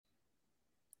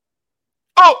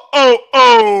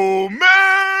Oh,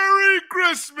 Merry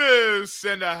Christmas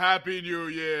and a Happy New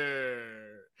Year.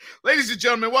 Ladies and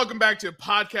gentlemen, welcome back to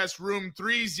Podcast Room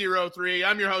 303.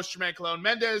 I'm your host, Jermaine Colon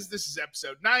Mendez. This is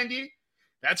episode 90.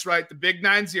 That's right, the big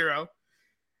 90.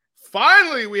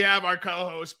 Finally, we have our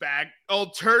co-host back,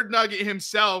 old turd nugget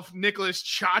himself, Nicholas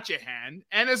Chachahan.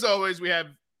 And as always, we have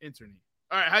Interny.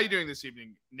 All right, how are you doing this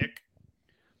evening, Nick?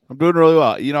 I'm doing really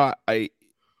well. You know,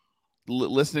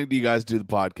 listening to you guys do the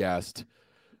podcast,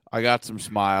 I got some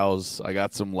smiles. I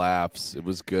got some laughs. It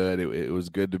was good. It was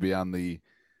good to be on the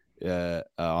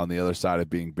other side of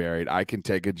being buried. I can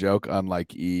take a joke,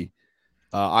 unlike E.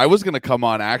 I was going to come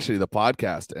on actually the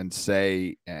podcast and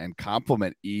say and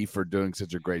compliment E for doing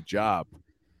such a great job,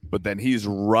 but then he's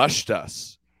rushed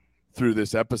us through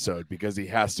this episode because he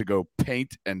has to go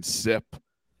paint and sip.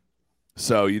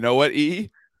 So you know what,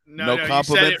 E? No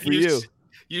compliment for you.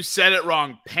 You said it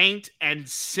wrong. Paint and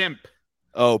simp.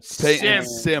 Oh, paint and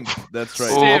simp. That's right.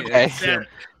 Simp. Okay. Simp.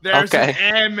 There's an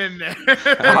M in there.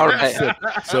 All right.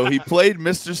 So he played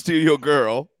Mr. Studio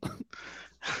Girl.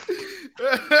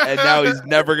 And now he's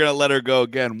never gonna let her go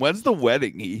again. When's the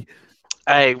wedding?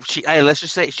 Let's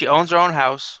just say she owns her own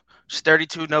house. She's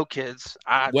 32, no kids.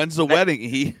 When's the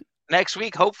wedding? Next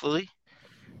week, hopefully.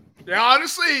 Yeah,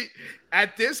 honestly,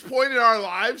 at this point in our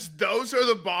lives, those are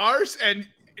the bars. And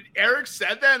Eric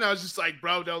said that, and I was just like,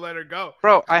 "Bro, don't let her go."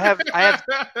 Bro, I have.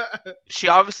 She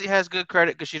obviously has good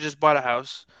credit because she just bought a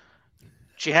house.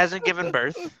 She hasn't given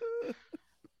birth,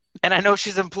 and I know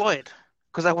she's employed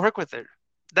because I work with her.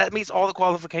 That meets all the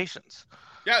qualifications.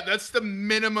 Yeah, that's the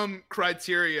minimum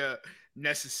criteria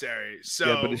necessary. So,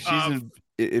 yeah, but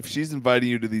if she's inviting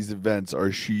you to these events,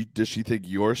 does she think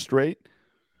you're straight?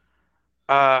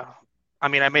 I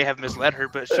mean, I may have misled her,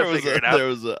 but she'll figure it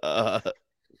out.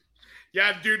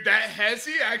 Yeah, dude, that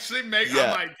hezzy actually makes.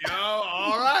 I'm like, yo,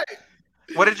 all right.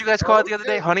 What did you guys call it the other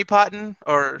day? Honeypotting,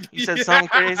 or you said something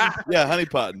crazy? Yeah,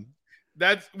 honeypotting.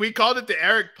 We called it the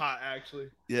Eric pot, actually.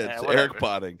 Yeah, it's Eric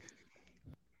potting.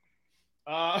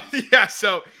 Yeah.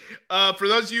 So, for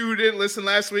those of you who didn't listen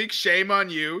last week, shame on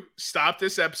you. Stop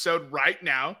this episode right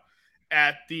now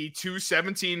at the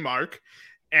 2:17 mark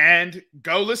and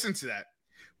go listen to that.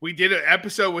 We did an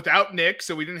episode without Nick,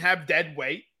 so we didn't have dead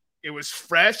weight. It was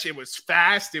fresh. It was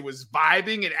fast. It was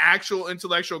vibing. An actual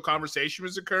intellectual conversation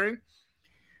was occurring.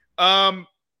 And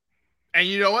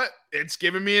you know what? It's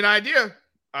giving me an idea.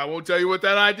 I won't tell you what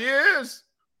that idea is.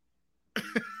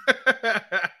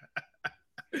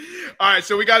 All right,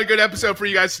 so we got a good episode for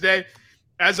you guys today.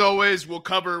 As always, we'll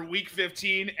cover Week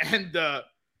 15 and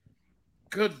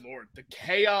good Lord, the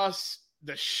chaos,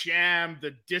 the sham,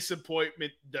 the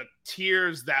disappointment, the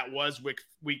tears that was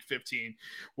Week 15.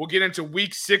 We'll get into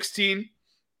Week 16.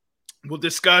 We'll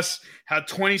discuss how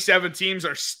 27 teams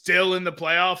are still in the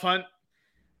playoff hunt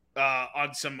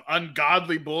on some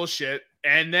ungodly bullshit.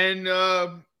 And then,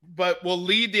 but we'll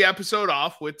lead the episode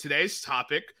off with today's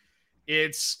topic.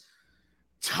 It's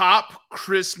top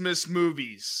Christmas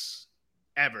movies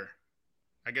ever.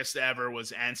 I guess the ever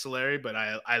was ancillary, but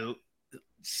I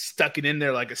stuck it in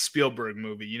there like a Spielberg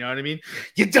movie. You know what I mean?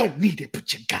 You don't need it,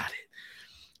 but you got it.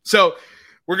 So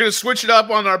we're going to switch it up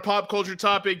on our pop culture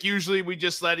topic. Usually we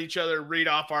just let each other read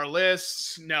off our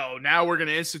lists. No, now we're going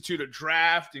to institute a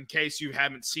draft in case you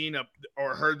haven't seen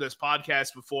or heard this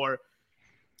podcast before.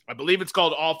 I believe it's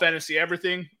called All Fantasy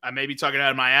Everything. I may be talking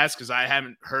out of my ass because I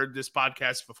haven't heard this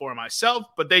podcast before myself,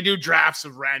 but they do drafts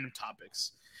of random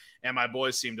topics, and my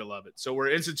boys seem to love it. So we're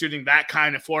instituting that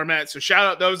kind of format. So shout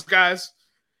out those guys.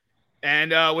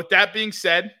 And with that being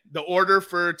said, the order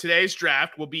for today's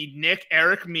draft will be Nick,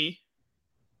 Eric, me.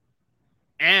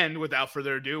 And without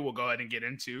further ado, we'll go ahead and get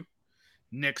into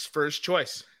Nick's first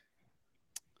choice.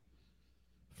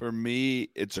 For me,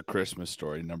 it's A Christmas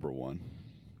Story, number one.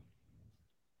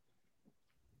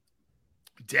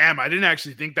 Damn, I didn't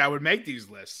actually think that would make these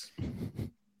lists.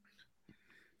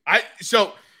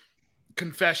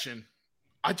 Confession,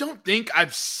 I don't think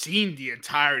I've seen the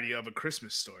entirety of A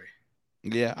Christmas Story.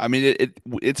 Yeah, I mean,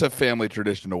 it's a family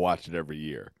tradition to watch it every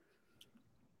year.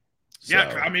 So.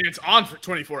 Yeah, I mean, it's on for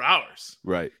 24 hours.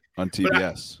 Right, on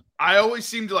TBS. I always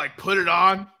seem to put it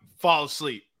on, fall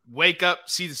asleep, wake up,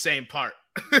 see the same part.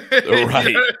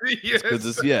 Right.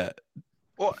 Yeah.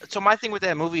 Well, so my thing with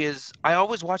that movie is I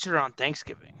always watch it around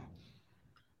Thanksgiving.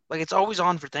 Like, it's always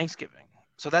on for Thanksgiving.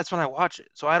 So that's when I watch it.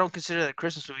 So I don't consider that a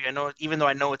Christmas movie. I know, even though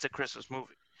I know it's a Christmas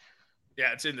movie.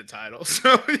 Yeah, it's in the title.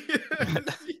 So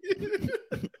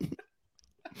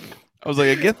I was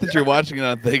like, I get that you're watching it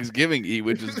on Thanksgiving,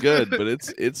 which is good, but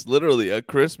it's literally A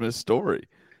Christmas Story.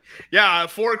 Yeah,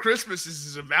 Four Christmases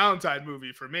is a Valentine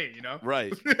movie for me, you know?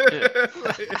 Right.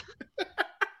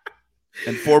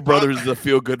 And Four Brothers is a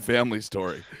feel-good family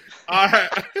story. All right.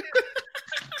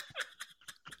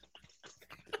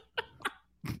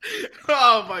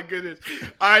 Oh my goodness!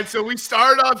 All right, so we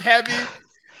started off heavy,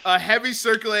 a heavy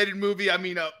circulated movie. I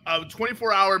mean, a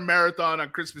 24-hour marathon on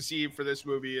Christmas Eve for this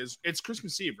movie it's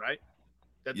Christmas Eve, right?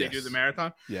 That they do the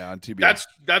marathon. Yeah, on TBS.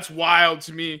 That's wild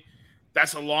to me.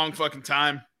 That's a long fucking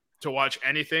time to watch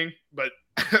anything, but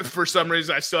for some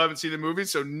reason I still haven't seen the movie.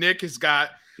 So Nick has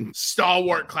got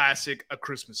stalwart classic, A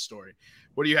Christmas Story.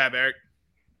 What do you have, Eric?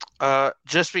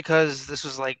 Just because this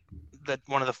was like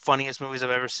one of the funniest movies I've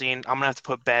ever seen, I'm gonna have to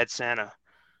put Bad Santa.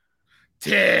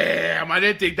 Damn, I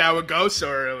didn't think that would go so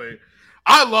early.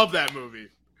 I love that movie.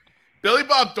 Billy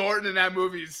Bob Thornton in that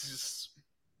movie is just.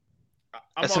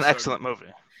 It's an excellent movie.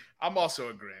 I'm also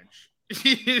a Grinch.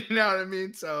 You know what I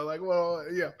mean? So, like, well,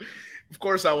 yeah. Of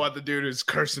course, I want the dude who's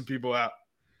cursing people out.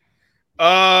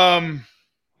 All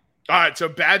right, so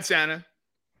Bad Santa.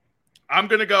 I'm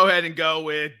gonna go ahead and go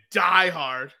with Die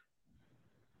Hard.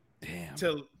 Damn.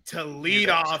 To lead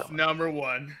off number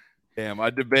one. Damn, I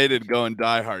debated going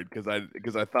Die Hard because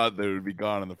I thought they would be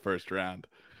gone in the first round.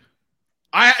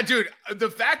 Dude, the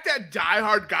fact that Die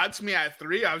Hard got to me at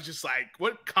 3, I was just like,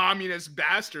 what communist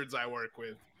bastards I work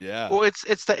with. Yeah. Well, it's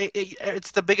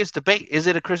the biggest debate. Is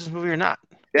it a Christmas movie or not?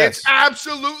 Yes. It's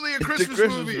absolutely a Christmas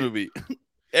movie.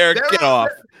 Eric, get off.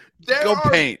 Go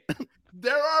paint.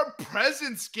 There are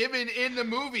presents given in the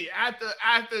movie at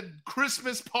the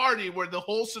Christmas party where the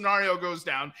whole scenario goes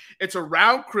down. It's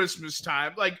around Christmas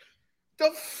time. Like,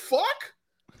 the fuck?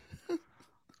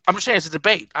 I'm just saying it's a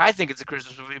debate. I think it's a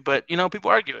Christmas movie, but people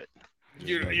argue it.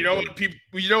 You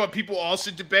know what people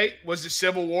also debate was the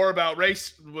Civil War about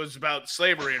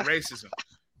slavery and racism.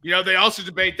 They also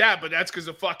debate that, but that's because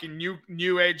of fucking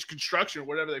new age construction,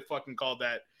 whatever they fucking called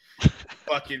that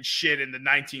fucking shit in the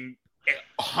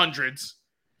 1900s.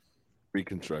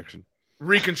 Reconstruction.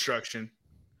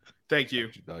 Thank you.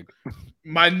 Doug.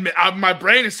 My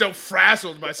brain is so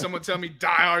frazzled by someone telling me Die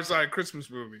Hard's not a Christmas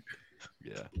movie.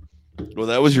 Yeah. Well,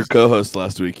 that was your co-host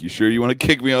last week. You sure you want to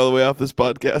kick me all the way off this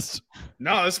podcast?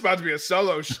 No, it's about to be a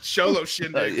solo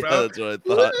shindig, yeah, bro. That's what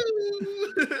I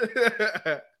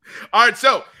thought. All right,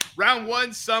 so round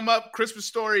 1, sum up Christmas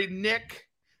Story. Nick,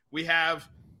 we have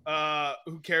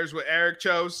who cares what Eric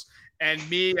chose, and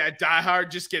me at Die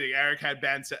Hard. Just kidding. Eric had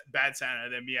Bad Santa,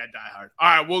 and then me at Die Hard.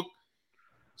 All right, well,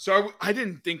 so I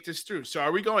didn't think this through. So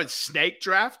are we going snake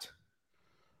draft?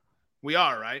 We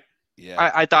are, right?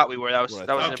 Yeah, I thought we were. That was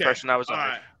an impression I was all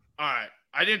under. All right.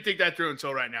 I didn't think that through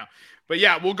until right now. But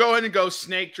yeah, we'll go ahead and go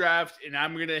snake draft, and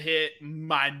I'm gonna hit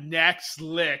my next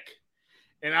lick,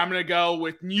 and I'm gonna go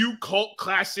with new cult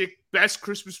classic, best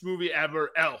Christmas movie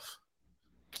ever, Elf.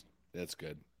 That's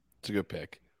good. It's a good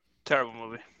pick. Terrible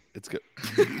movie. It's good.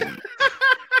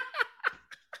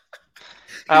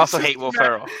 I also hate Will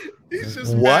Ferrell. He's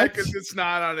just mad because it's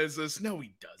not on his list. No,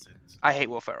 he doesn't. I hate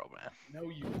Will Ferrell, man. No,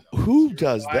 you don't. Who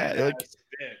does that? Like,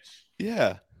 bitch.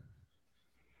 Yeah.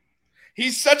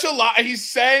 He's such a lot. He's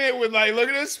saying it with look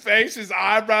at his face. His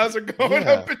eyebrows are going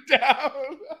up and down.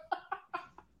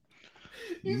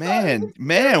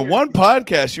 Man, one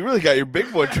podcast. You really got your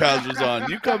big boy trousers on.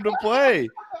 You come to play.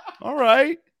 All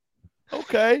right.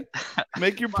 Okay.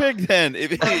 Make your pick then.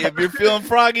 If you're feeling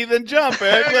froggy, then jump,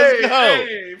 Eric. Let's go.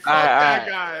 Hey, fuck that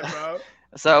guy, bro.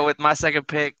 So with my second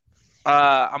pick,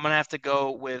 I'm gonna have to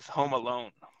go with Home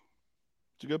Alone.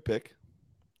 It's a good pick.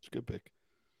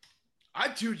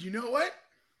 Dude, you know what?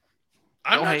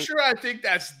 I'm not sure I think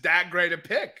that's that great a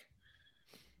pick.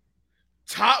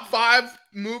 Top 5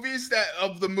 movies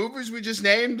of the movies we just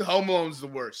named, Home Alone's the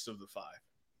worst of the 5.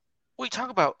 We talk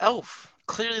about Elf.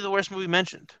 Clearly the worst movie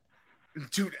mentioned.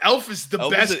 Dude, Elf is the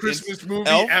best Christmas movie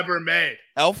ever made.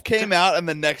 Elf came out, and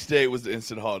the next day it was the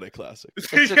instant holiday classic.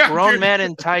 It's a grown man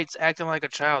in tights acting like a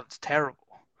child. It's terrible.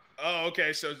 Oh,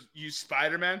 okay. So you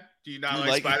Spider-Man? Do you not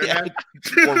like Spider-Man?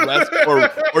 Yeah.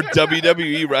 or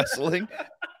WWE wrestling?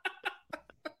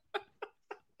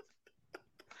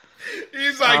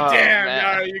 He's like,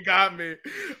 damn, you got me.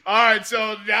 All right,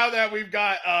 so now that we've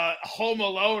got Home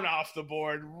Alone off the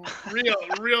board,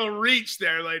 real reach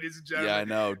there, ladies and gentlemen. Yeah, I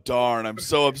know. Darn, I'm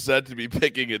so upset to be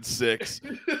picking at 6.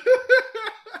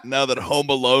 Now that Home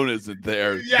Alone isn't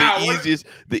there. Yeah,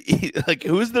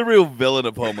 who's the real villain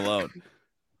of Home Alone?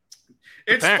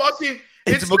 It's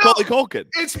Macaulay Culkin.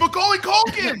 It's Macaulay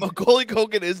Culkin. Macaulay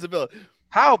Culkin is the villain.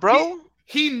 How, bro?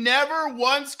 He never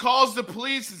once calls the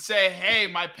police and say, "Hey,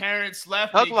 my parents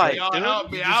left me. Can y'all help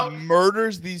me He out?" just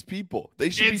murders these people. They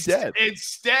should be dead.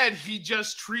 Instead, he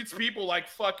just treats people like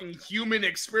fucking human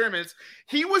experiments.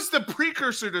 He was the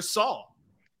precursor to Saw.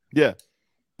 Yeah,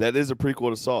 that is a prequel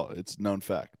to Saw. It's known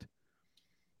fact.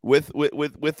 With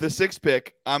the 6th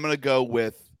pick, I'm gonna go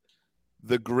with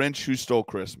The Grinch Who Stole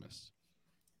Christmas.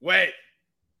 Wait,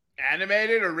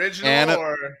 animated, original,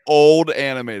 or old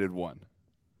animated one?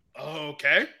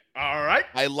 Okay, all right.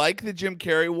 I like the Jim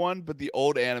Carrey one, but the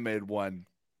old animated one,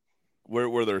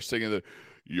 where they're singing the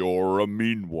 "You're a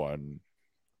mean one,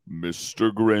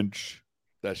 Mr. Grinch,"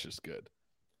 that's just good.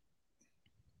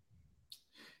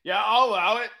 Yeah, I'll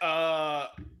allow it.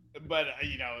 But all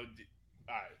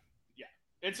right, yeah,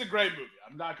 it's a great movie.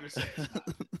 I'm not gonna say it's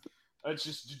not. It's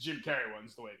just the Jim Carrey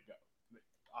one's the way to go.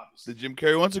 Obviously, The Jim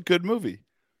Carrey one's a good movie.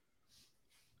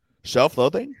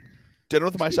 Self-loathing, dinner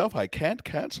with myself. I can't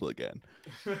cancel again.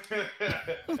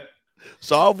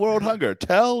 Solve world hunger.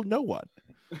 Tell no one.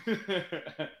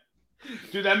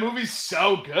 Dude, that movie's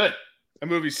so good. That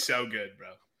movie's so good,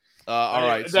 bro. All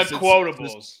right, The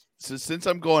quotables. Since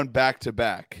I'm going back to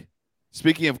back,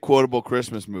 speaking of quotable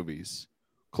Christmas movies,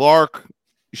 Clark,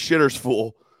 Shitter's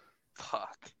Fool,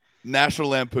 Fuck. National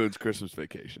Lampoon's Christmas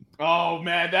Vacation. Oh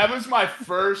man, that was my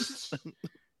first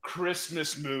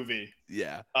Christmas movie.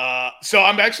 Yeah. So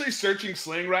I'm actually searching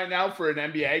Sling right now for an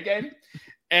NBA game,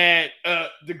 and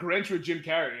The Grinch with Jim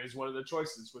Carrey is one of the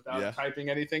choices without typing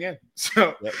anything in.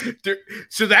 So,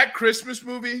 so that Christmas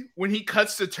movie, when he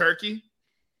cuts the turkey,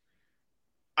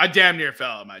 I damn near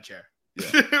fell out of my chair.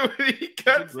 Yeah. It's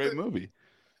a great movie.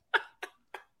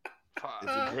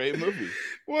 It's a great movie.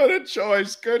 What a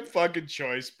choice. Good fucking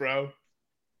choice, bro.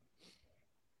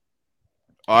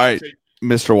 All right,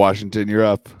 Mr. Washington, you're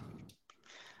up.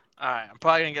 All right, I'm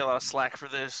probably going to get a lot of slack for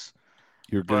this.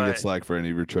 You're going to get slack for any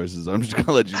of your choices. I'm just going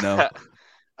to let you know.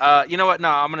 You know what? No,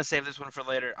 I'm going to save this one for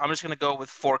later. I'm just going to go with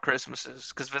Four Christmases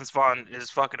because Vince Vaughn is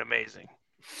fucking amazing.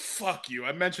 Fuck you.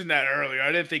 I mentioned that earlier.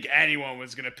 I didn't think anyone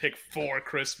was going to pick Four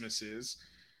Christmases.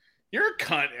 You're a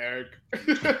cunt, Eric.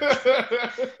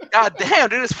 God damn,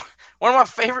 dude. It's one of my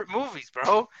favorite movies,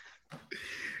 bro.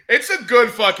 It's a good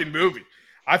fucking movie.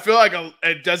 I feel like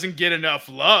it doesn't get enough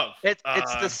love. It's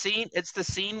the scene. It's the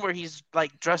scene where he's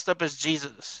like dressed up as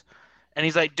Jesus, and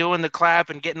he's like doing the clap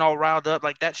and getting all riled up.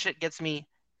 Like that shit gets me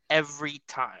every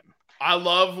time. I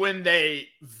love when they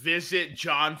visit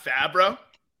Jon Favreau.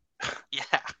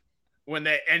 Yeah.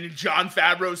 And Jon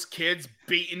Favreau's kids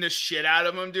beating the shit out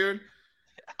of him, dude.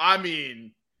 I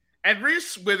mean, and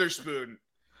Reese Witherspoon.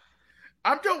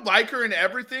 I don't like her in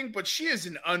everything, but she is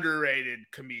an underrated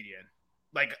comedian.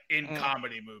 Like in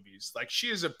comedy movies. Like she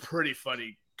is a pretty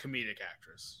funny comedic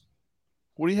actress.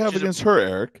 What do you have against her,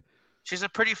 Eric? She's a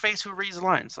pretty face who reads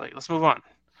lines. Like, let's move on.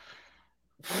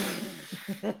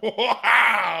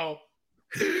 Wow.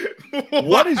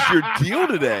 What is your deal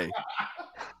today?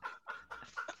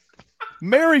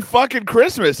 Merry fucking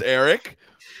Christmas, Eric.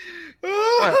 We're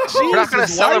not gonna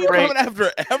celebrate. Why are you coming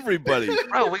after everybody?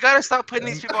 Bro, we gotta stop putting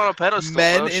these people on a pedestal.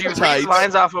 Men bro. in She reads tights,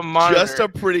 lines off a monitor. Just a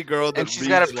pretty girl that and she's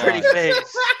got a pretty lines.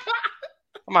 face.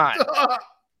 Come on.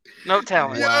 No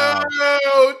talent. Wow.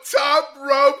 Yo, top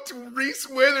roped Reese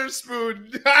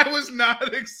Witherspoon. I was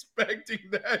not expecting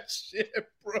that shit,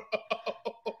 bro.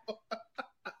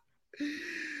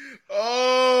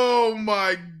 Oh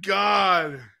my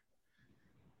God.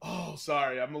 Oh,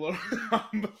 sorry. I'm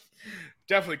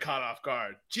definitely caught off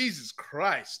guard. Jesus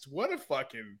Christ. What a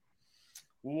fucking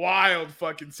wild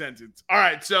fucking sentence. All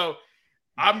right, so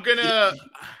I'm gonna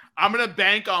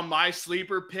bank on my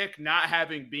sleeper pick not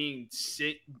having been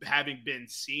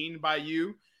seen by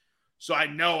you. So I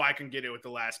know I can get it with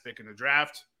the last pick in the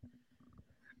draft.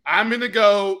 I'm gonna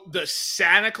go the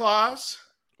Santa Claus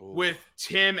with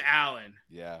Tim Allen.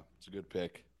 Yeah, it's a good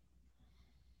pick.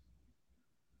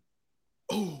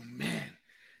 Oh man,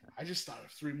 I just thought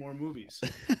of 3 more movies,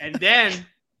 and then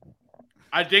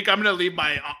I think I'm gonna leave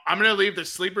the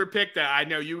sleeper pick that I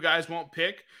know you guys won't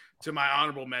pick to my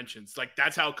honorable mentions. Like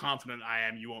that's how confident I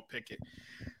am you won't pick it.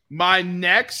 My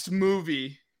next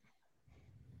movie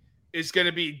is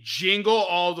gonna be Jingle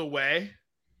All the Way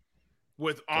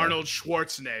with Arnold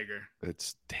Schwarzenegger.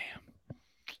 It's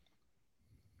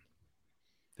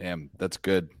damn. That's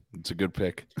good. It's a good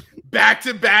pick.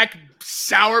 Back-to-back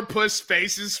sourpuss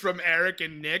faces from Eric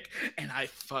and Nick, and I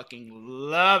fucking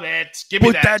love it. Give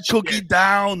me that cookie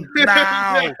down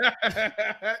now.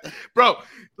 Bro,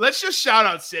 let's just shout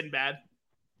out Sinbad.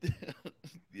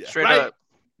 Yeah. Straight up.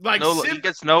 Like he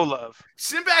gets no love.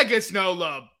 Sinbad gets no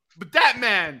love, but that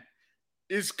man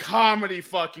is comedy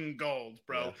fucking gold,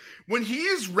 bro. Yeah. When he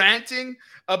is ranting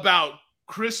about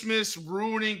Christmas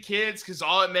ruining kids because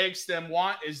all it makes them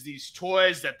want is these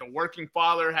toys that the working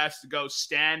father has to go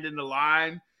stand in the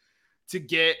line to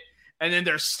get, and then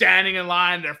they're standing in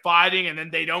line, they're fighting, and then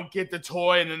they don't get the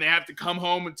toy, and then they have to come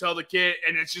home and tell the kid,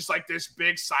 and it's just like this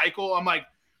big cycle. I'm like,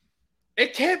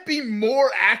 it can't be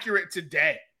more accurate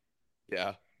today.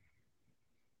 Yeah.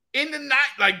 In the night,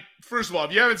 like, first of all,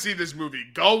 if you haven't seen this movie,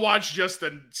 go watch just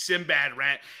the Sinbad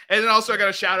rant. And then also I got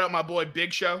to shout out my boy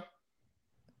Big Show.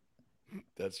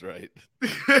 That's right.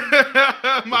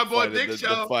 My boy Big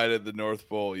Show. The fight at the North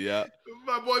Pole, yeah.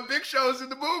 My boy Big Show's in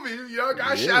the movie. You know,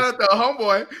 gotta He shout is. out to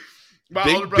homeboy. My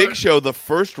older brother. Big Show, the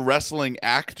first wrestling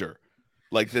actor,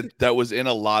 like that was in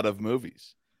a lot of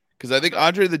movies. Because I think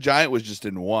Andre the Giant was just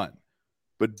in one.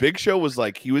 But Big Show was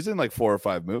like, he was in like 4 or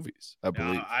 5 movies, I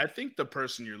believe. I think the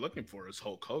person you're looking for is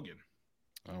Hulk Hogan.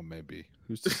 Oh, maybe.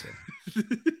 Who's to say?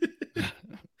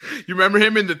 You remember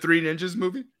him in the Three Ninjas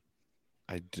movie?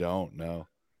 I don't know.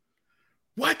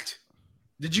 What?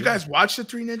 Did you guys watch the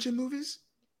Three Ninja movies?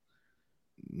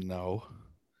 No.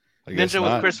 I guess Ninja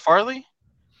not. with Chris Farley?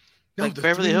 No, Like the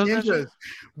Beverly Three Hills Ninjas Ninja?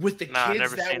 with the Nah, kids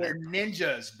never that seen were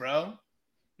ninjas, bro.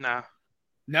 Nah.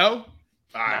 No?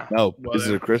 All right. No. Well, Is it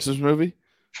then. a Christmas movie?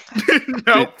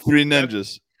 No. Three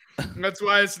ninjas. That's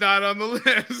why it's not on the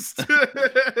list.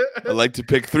 I'd like to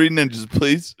pick 3 ninjas,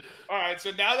 please. All right,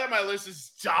 so now that my list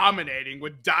is dominating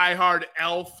with Die Hard,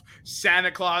 Elf,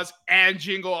 Santa Claus, and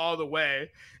Jingle All the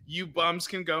Way, you bums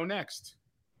can go next.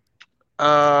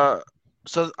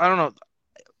 So I don't know.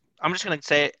 I'm just gonna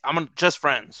say Just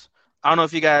Friends. I don't know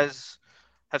if you guys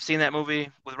have seen that movie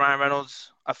with Ryan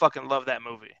Reynolds. I fucking love that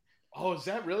movie. Oh, is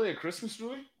that really a Christmas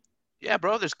movie? Yeah,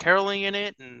 bro. There's caroling in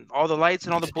it and all the lights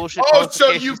and all the bullshit. Oh, so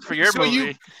you qualifications for your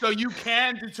movie. So you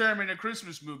can determine a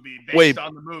Christmas movie based Wait.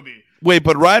 on the movie. Wait,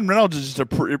 but Ryan Reynolds is just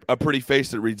a pretty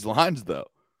face that reads lines, though.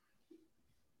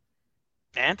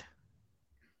 And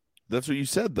That's what you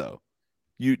said, though.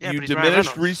 You Yeah, but he's diminished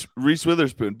Ryan Reynolds. Reese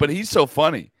Witherspoon, but he's so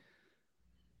funny.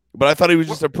 But I thought he was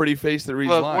just a pretty face that reads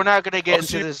look, lines. we're not gonna get Oh,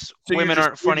 so into this so you're women just-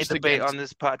 aren't you're funny just debate against- on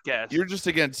this podcast. You're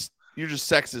just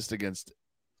sexist against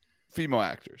female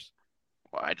actors.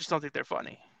 Well, I just don't think they're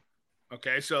funny.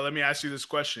 Okay, so let me ask you this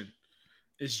question: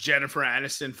 is Jennifer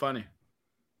Aniston funny?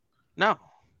 No.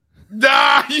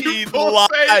 Nah, He you lied.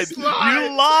 face You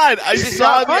lied. I She's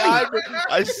saw not the funny.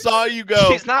 I saw you go.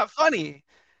 She's not funny.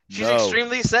 She's No.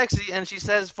 extremely sexy and she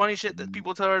says funny shit that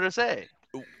people tell her to say.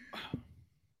 What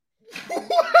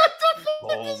the fuck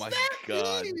Oh does my that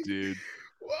god, mean? dude.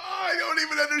 Oh, I don't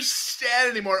even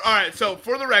understand anymore. All right, so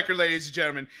for the record, ladies and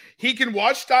gentlemen, he can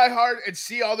watch Die Hard and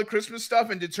see all the Christmas stuff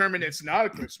and determine it's not a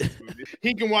Christmas movie.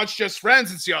 He can watch Just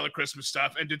Friends and see all the Christmas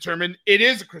stuff and determine it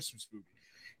is a Christmas movie.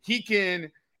 He can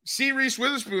see Reese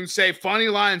Witherspoon say funny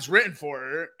lines written for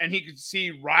her, and he can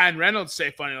see Ryan Reynolds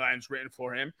say funny lines written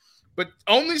for him, but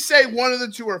only say one of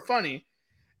the two are funny.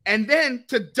 And then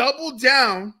to double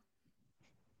down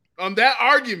on that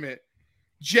argument,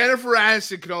 Jennifer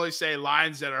Aniston can only say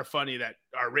lines that are funny that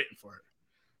are written for her.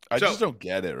 I So- just don't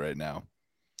get it right now.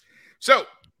 So,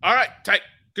 all right, tight.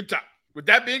 Good talk. With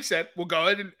that being said, we'll go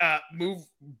ahead and move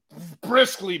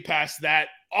briskly past that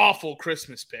awful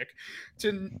Christmas pick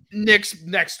to Nick's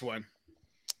next one.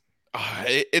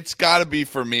 It's got to be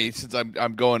for me since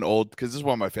I'm going old because this is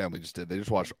what my family just did. They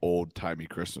just watched old timey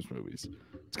Christmas movies.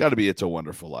 It's got to be It's a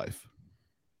Wonderful Life.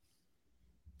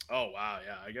 Oh, wow.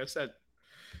 Yeah, I guess that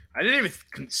I didn't even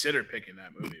consider picking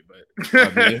that movie,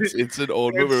 but I mean, it's an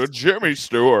old movie with Jimmy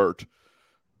Stewart.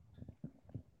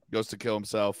 Goes to kill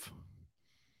himself.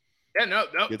 yeah, no,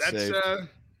 Gets that's saved.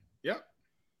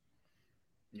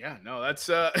 yeah, no, that's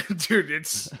dude,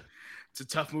 it's a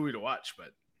tough movie to watch,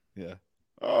 but Yeah.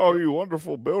 Oh, you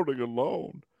wonderful building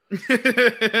alone.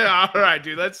 all right,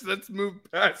 dude. Let's move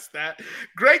past that.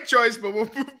 Great choice, but we'll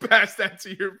move past that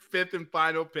to your fifth and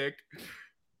final pick.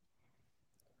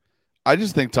 I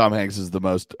just think Tom Hanks is the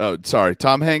most. Oh, sorry.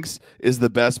 Tom Hanks is the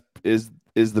best. Is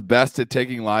the best at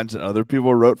taking lines that other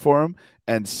people wrote for him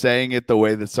and saying it the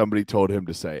way that somebody told him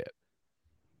to say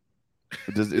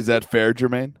it. Is that fair,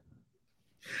 Jermaine?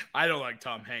 I don't like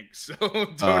Tom Hanks, so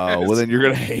don't Well, then you're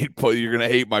gonna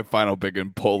hate my final pick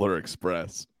in Polar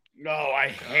Express. No, I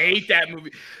hate that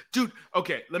movie, dude.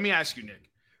 Okay, let me ask you, Nick.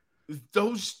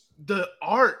 The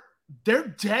art, they're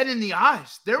dead in the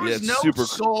eyes. There was it's no super-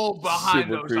 soul behind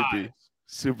super those creepy. eyes.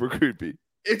 Super creepy.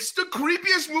 It's the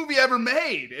creepiest movie ever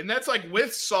made, and that's like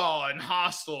with Saw and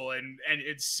Hostel and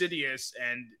Insidious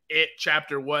and It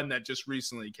Chapter 1 that just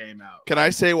recently came out. Can I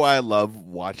say why I love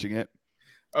watching it?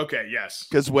 Okay, yes.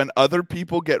 Because when other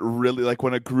people get really like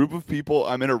when a group of people,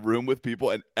 I'm in a room with people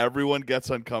and everyone gets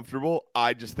uncomfortable,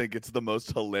 I just think it's the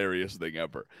most hilarious thing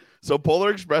ever. So Polar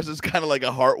Express is kind of like a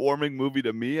heartwarming movie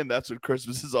to me, and that's what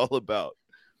Christmas is all about.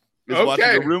 Is watching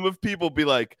Okay. a room of people be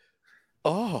like,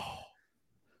 oh.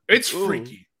 It's Ooh.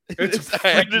 freaky. It's a I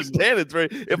freaky understand. It's very.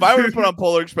 If I were to put on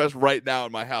Polar Express right now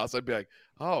in my house, I'd be like,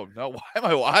 oh no, why am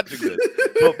I watching this?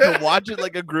 But to watch it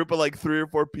like a group of like 3 or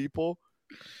 4 people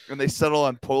and they settle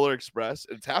on Polar Express.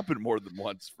 It's happened more than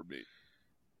once for me.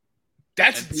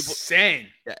 That's insane.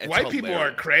 Yeah, White people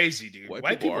are crazy, dude.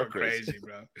 White people are crazy,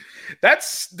 bro.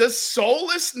 That's the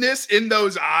soullessness in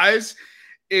those eyes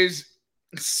is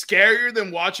scarier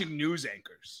than watching news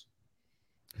anchors.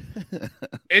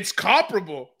 It's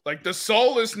comparable. Like the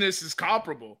soullessness is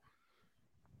comparable.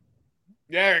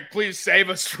 Yeah, Eric, please save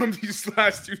us from these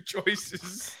last two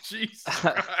choices. Jesus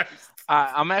Christ.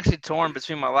 I'm actually torn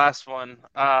between my last one,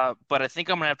 but I think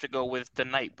I'm gonna have to go with The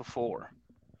Night Before.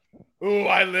 Ooh,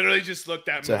 I literally just looked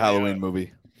at. It's a Halloween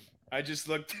movie. I just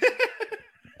looked.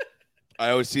 I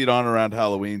always see it on around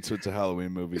Halloween, so it's a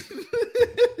Halloween movie.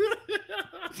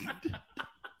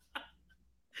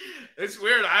 It's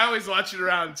weird. I always watch it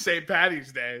around St.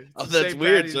 Patty's Day. Oh, that's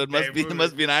weird. So it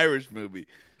must be an Irish movie.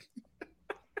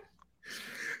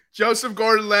 Joseph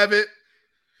Gordon-Levitt,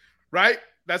 right?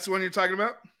 That's the one you're talking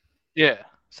about? Yeah.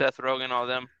 Seth Rogen, all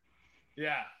them.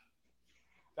 Yeah.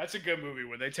 That's a good movie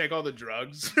where they take all the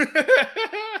drugs.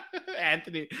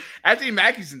 Anthony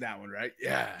Mackie's in that one, right?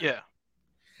 Yeah. Yeah.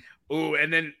 Ooh,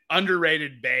 and then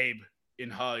underrated babe in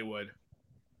Hollywood.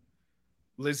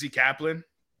 Lizzie Kaplan.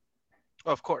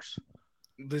 Oh, of course.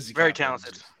 Lizzie Very Kaplan.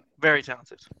 talented. Very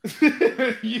talented.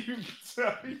 you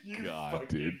God,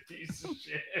 dude. Piece of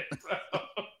shit, bro.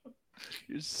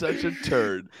 You're such a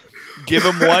turd. Give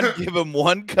him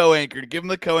one co-anchor. Give him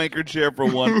the co-anchor chair for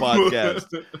one podcast.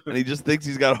 And he just thinks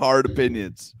he's got hard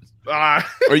opinions. Are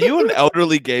you an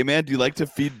elderly gay man? Do you like to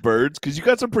feed birds? Because you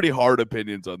got some pretty hard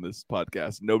opinions on this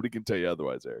podcast. Nobody can tell you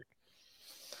otherwise, Eric.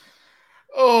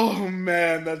 Oh,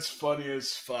 man, that's funny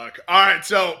as fuck. All right,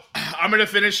 so I'm going to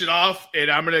finish it off, and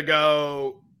I'm going to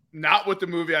go not with the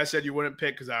movie I said you wouldn't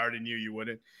pick because I already knew you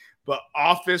wouldn't, but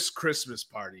Office Christmas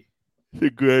Party. It's a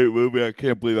great movie. I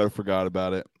can't believe I forgot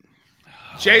about it.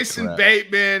 Jason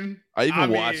Bateman. I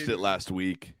even watched it last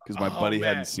week because my buddy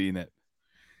hadn't seen it.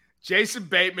 Jason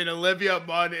Bateman, Olivia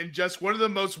Munn, and just one of the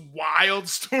most wild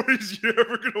stories you're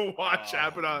ever going to watch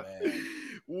happen on. Man.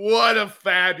 What a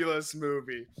fabulous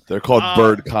movie. They're called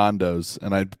bird condos,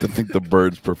 and I think the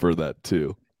birds prefer that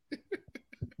too.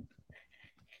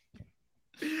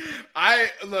 I'm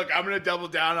going to double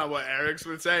down on what Eric's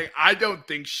been saying. I don't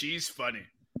think she's funny.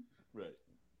 Right.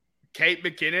 Kate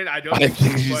McKinnon, I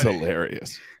think she's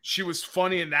hilarious. She was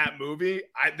funny in that movie.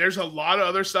 There's a lot of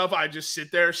other stuff. I just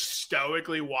sit there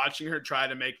stoically watching her try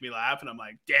to make me laugh, and I'm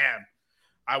like, damn,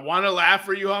 I want to laugh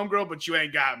for you, homegirl, but you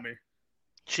ain't got me.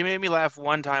 She made me laugh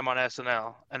one time on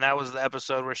SNL, and that was the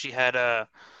episode where she had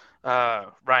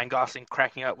Ryan Gosling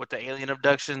cracking up with the alien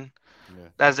abduction. Yeah.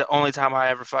 That's the only time I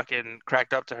ever fucking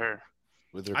cracked up to her.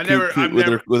 With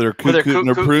her cuckoo and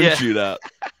her prune shootout.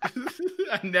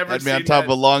 I never had me on top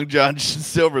of Long John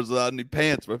Silver's without any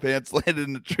pants. My pants landed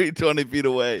in a tree 20 feet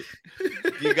away.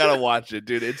 You gotta watch it,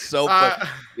 dude. It's so fun.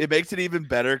 It makes it even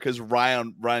better because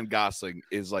Ryan Gosling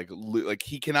is like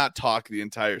he cannot talk the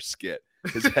entire skit.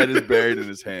 His head is buried in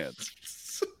his hands.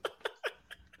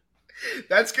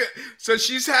 That's good. So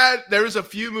there was a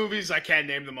few movies, I can't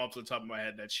name them off the top of my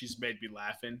head, that she's made me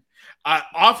laugh in.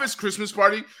 Office Christmas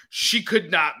Party, she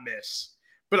could not miss.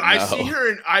 But no. I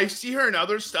see her in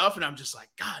other stuff, and I'm just like,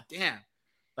 God damn.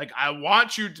 Like, I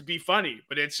want you to be funny,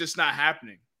 but it's just not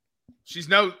happening. She's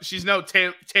no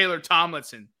Taylor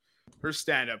Tomlinson. Her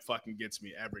stand-up fucking gets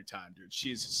me every time, dude.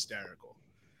 She's hysterical.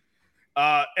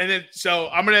 And then, so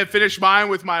I'm going to finish mine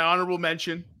with my honorable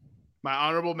mention. My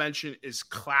honorable mention is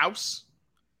Klaus.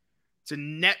 It's a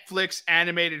Netflix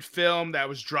animated film that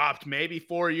was dropped maybe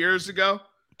 4 years ago.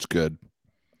 It's good.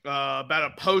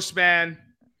 About a postman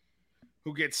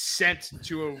who gets sent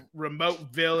to a remote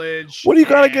village. What do you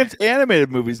got against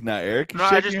animated movies now, Eric? No,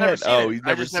 I just never seen it. He's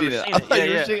never seen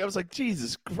it. I was like,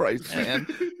 Jesus Christ, man.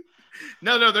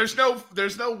 No, there's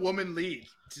no woman lead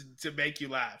to make you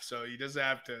laugh, so he doesn't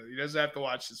have to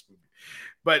watch this movie.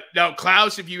 But no,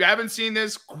 Klaus, if you haven't seen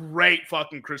this, great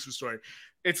fucking Christmas story.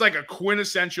 It's like a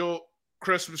quintessential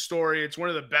Christmas story. It's one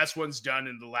of the best ones done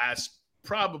in the last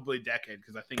probably decade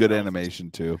because I think good animation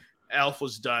too. Elf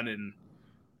was done in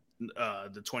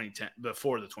the 2010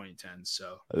 before the 2010s.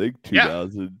 So I think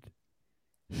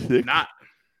 2006. I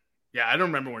don't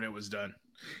remember when it was done.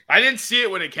 I didn't see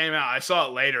it when it came out. I saw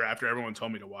it later after everyone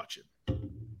told me to watch it.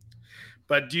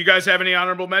 But do you guys have any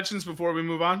honorable mentions before we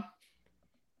move on?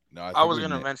 No, I was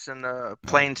going to mention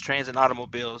Planes, Trains, and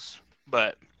Automobiles,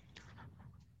 but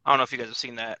I don't know if you guys have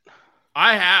seen that.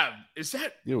 I have. Is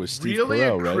that really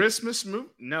Carell, a Christmas movie?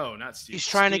 No, not Steve. He's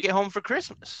trying to get home for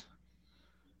Christmas.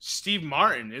 Steve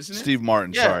Martin, isn't it? Steve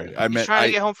Martin, yeah, sorry. He's trying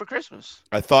to get home for Christmas.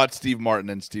 I thought Steve Martin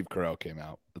and Steve Carell came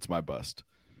out. That's my bust.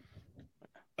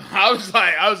 I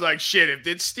was like, shit. If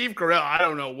it's Steve Carell, I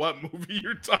don't know what movie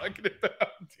you're talking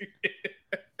about. Dude.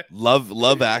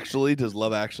 Love Actually. Does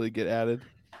Love Actually get added?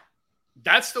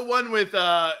 That's the one with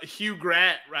Hugh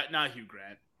Grant, right? Not Hugh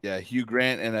Grant. Yeah, Hugh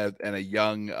Grant and a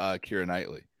young Keira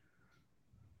Knightley.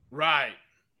 Right.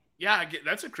 Yeah,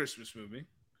 that's a Christmas movie.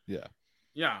 Yeah.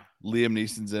 Yeah. Liam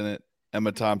Neeson's in it.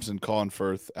 Emma Thompson, Colin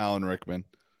Firth, Alan Rickman.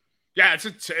 Yeah, it's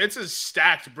a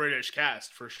stacked British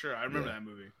cast for sure. I remember that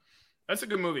movie. That's a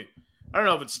good movie. I don't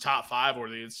know if it's top 5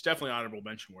 worthy. It's definitely honorable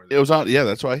mention worthy. It was on. Yeah,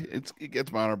 that's why it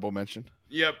gets my honorable mention.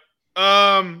 Yep.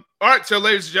 All right. So,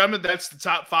 ladies and gentlemen, that's the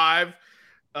top 5,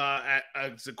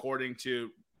 as according to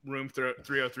Room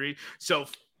 303. So,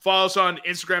 follow us on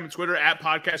Instagram and Twitter at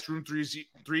Podcast Room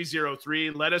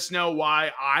 303. Let us know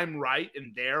why I'm right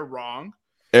and they're wrong.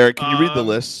 Eric, can you read the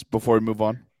list before we move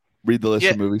on? Read the list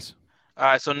of movies. All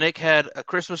right. So Nick had A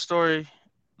Christmas Story,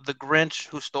 The Grinch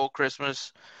Who Stole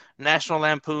Christmas, National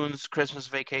Lampoon's Christmas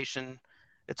Vacation,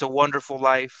 It's a Wonderful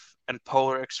Life, and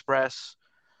Polar Express.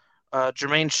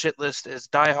 Jermaine's shit list is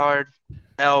Die Hard,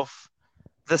 Elf,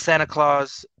 The Santa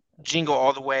Claus, Jingle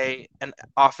All the Way, and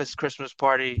Office Christmas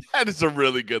Party. That is a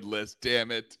really good list.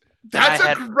 Damn it. That's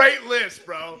a great list,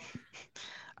 bro.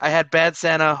 I had Bad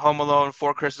Santa, Home Alone,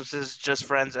 Four Christmases, Just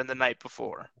Friends, and The Night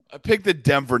Before. I picked the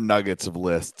Denver Nuggets of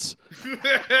lists.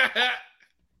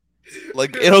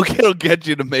 Like it'll get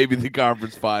you to maybe the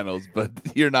conference finals, but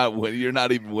you're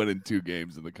not even winning 2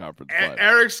 games in the conference finals.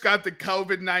 Eric's got the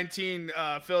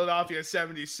COVID-19 Philadelphia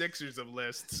 76ers of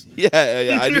lists. Yeah.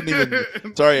 I didn't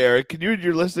even. Sorry, Eric. Can you read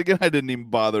your list again? I didn't even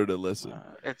bother to listen.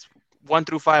 It's 1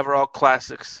 through 5 are all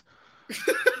classics.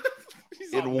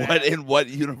 In what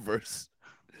universe?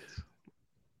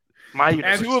 My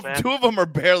universe. And two of them are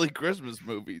barely Christmas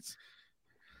movies.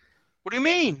 What do you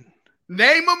mean?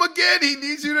 Name them again. He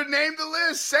needs you to name the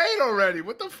list. Say it already.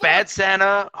 What the fuck? Bad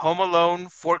Santa, Home Alone,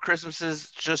 Four Christmases,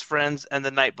 Just Friends, and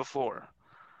The Night Before.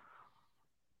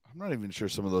 I'm not even sure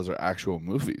some of those are actual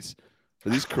movies. Are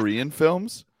these Korean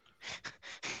films?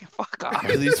 Fuck off.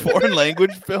 Are these foreign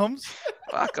language films?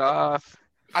 Fuck off.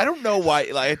 I don't know why.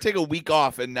 Like I take a week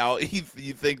off, and now you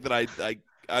think that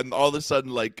I'm all of a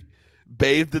sudden like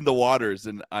bathed in the waters,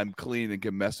 and I'm clean and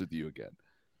can mess with you again.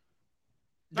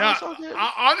 No,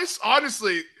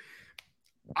 honestly,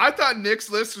 I thought Nick's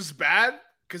list was bad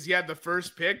because he had the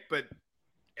first pick, but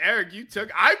Eric, you took.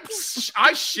 I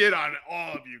shit on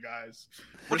all of you guys.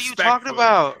 What are you talking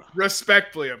about?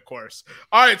 Respectfully, of course.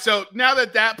 All right, so now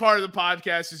that part of the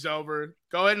podcast is over,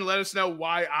 go ahead and let us know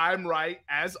why I'm right,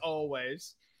 as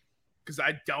always, because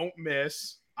I don't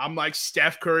miss. I'm like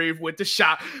Steph Curry with the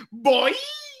shot. Boy!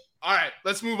 All right,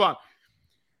 let's move on.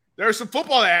 There's some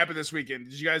football that happened this weekend.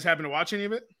 Did you guys happen to watch any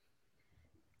of it?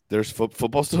 There's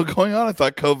football still going on? I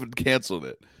thought COVID canceled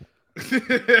it.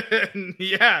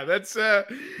 Yeah, that's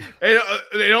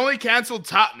it only canceled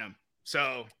Tottenham.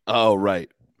 So Oh,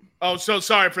 right. Oh, so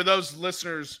sorry for those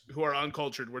listeners who are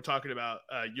uncultured. We're talking about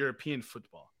European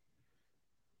football.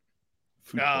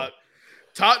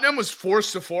 Tottenham was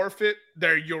forced to forfeit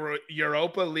their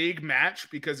Europa League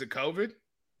match because of COVID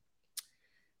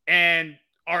and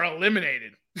are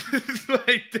eliminated.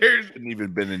 Like they shouldn't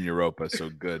even been in Europa, so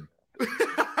good.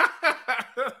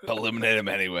 Eliminate him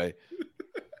anyway.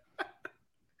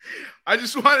 I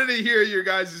just wanted to hear your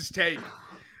guys' take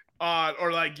on,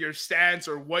 or like your stance,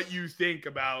 or what you think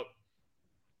about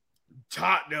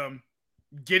Tottenham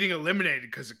getting eliminated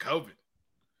because of COVID.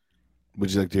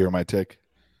 Would you like to hear my take?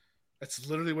 That's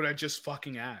literally what I just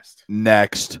fucking asked.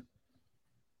 Next.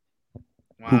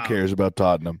 Wow. Who cares about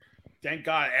Tottenham? Thank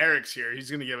God Eric's here. He's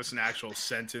going to give us an actual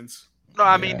sentence. No,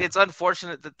 I mean, it's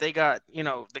unfortunate that they got,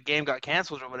 the game got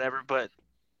canceled or whatever, but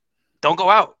don't go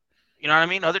out. You know what I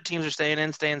mean? Other teams are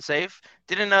staying safe.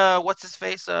 Didn't, what's his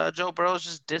face, Joe Burrows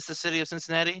just diss the city of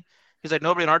Cincinnati? He's like,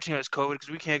 nobody in our team has COVID because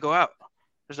we can't go out.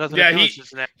 There's nothing to do in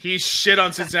Cincinnati. He shit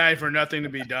on Cincinnati for nothing to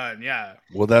be done. Yeah.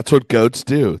 Well, that's what goats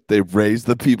do. They raise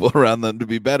the people around them to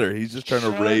be better. He's just trying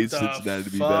to raise Cincinnati to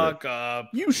be better. Fuck up.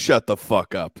 You shut the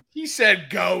fuck up. He said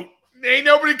goat. Ain't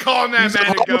nobody calling that man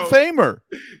a goat. He's a Hall of Famer.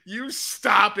 You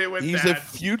stop it with that. He's a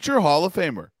future Hall of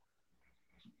Famer.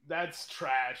 That's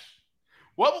trash.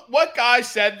 What guy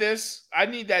said this? I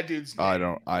need that dude's name.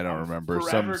 I don't remember.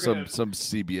 Some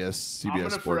CBS I'm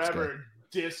gonna Sports forever guy.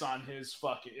 Diss on his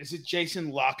fucking. Is it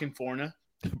Jason Lockenforna?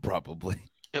 Probably.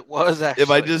 It was actually.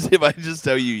 If I just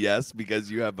tell you yes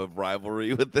because you have a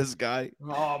rivalry with this guy.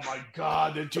 Oh my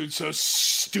God, that dude's so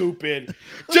stupid.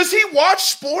 Does he watch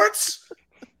sports?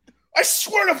 I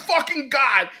swear to fucking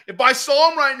God, if I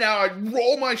saw him right now, I'd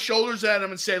roll my shoulders at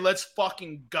him and say, "Let's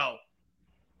fucking go."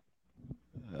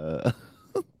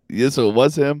 Yeah, so it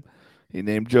was him. He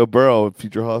named Joe Burrow a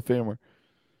future Hall of Famer.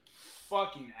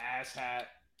 fucking asshat.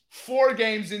 4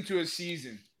 games into a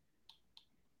season.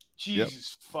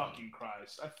 Jesus fucking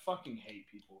Christ. I fucking hate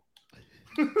people.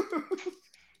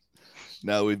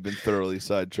 Now we've been thoroughly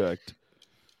sidetracked.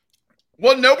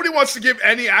 Well, nobody wants to give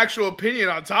any actual opinion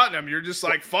on Tottenham. You're just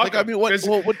like, fuck them.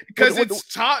 Because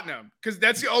it's Tottenham. Because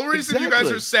that's the only reason you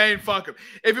guys are saying fuck them.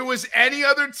 If it was any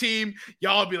other team,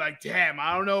 y'all would be like, damn,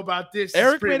 I don't know about this.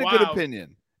 Eric made a good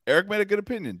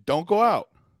opinion. Don't go out.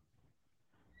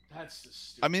 That's the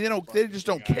stupid. I mean, they just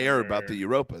don't care about the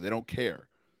Europa. They don't care.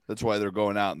 That's why they're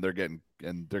going out and they're getting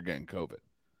COVID.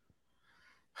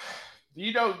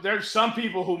 You know, there's some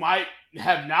people who might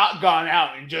have not gone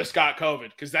out and just got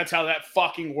COVID because that's how that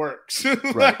fucking works.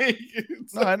 Right.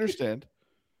 No, I understand.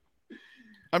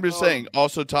 I'm just saying,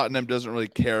 also Tottenham doesn't really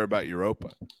care about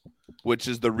Europa, which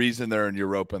is the reason they're in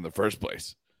Europa in the first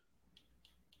place.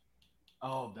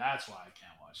 Oh, that's why I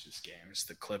can't watch this game. It's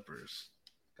the Clippers.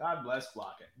 God bless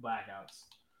blackouts.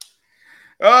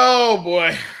 Oh,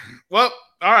 boy. Well,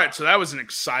 all right. So that was an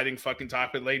exciting fucking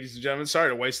topic, ladies and gentlemen. Sorry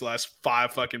to waste the last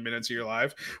 5 fucking minutes of your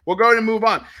life. We'll go ahead and move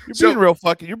on. You're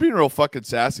being real fucking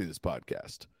sassy this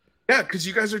podcast. Yeah, because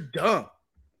you guys are dumb.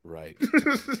 Right.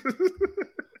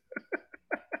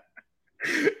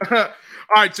 All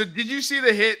right. So did you see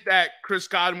the hit that Chris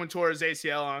Godwin tore his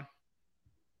ACL on?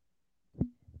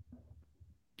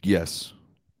 Yes.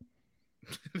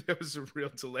 There was a real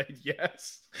delayed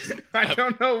yes. I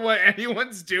don't know what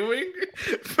anyone's doing,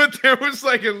 but there was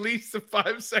like at least a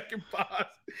 5-second pause.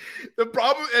 The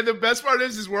problem and the best part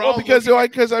is we're all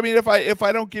because I mean if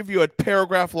I don't give you a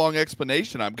paragraph long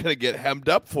explanation, I'm gonna get hemmed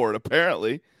up for it.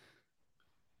 Apparently,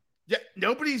 yeah.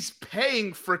 Nobody's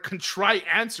paying for contrite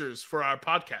answers for our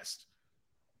podcast.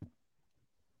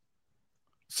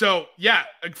 So, yeah,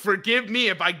 forgive me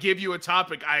if I give you a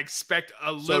topic. I expect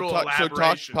a little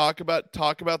elaboration. So talk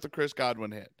about the Chris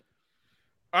Godwin hit.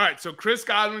 All right, so Chris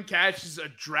Godwin catches a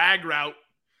drag route,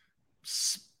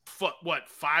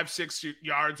 5-6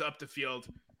 yards up the field,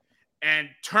 and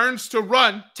turns to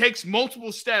run, takes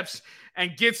multiple steps,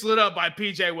 and gets lit up by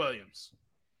P.J. Williams.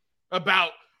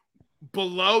 About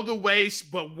below the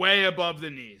waist, but way above the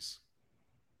knees.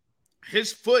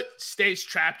 His foot stays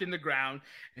trapped in the ground,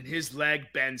 and his leg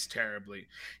bends terribly.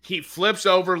 He flips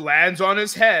over, lands on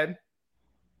his head,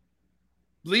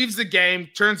 leaves the game.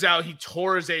 Turns out he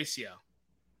tore his ACL.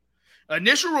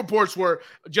 Initial reports were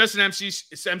just an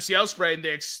MCL sprain,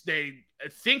 and they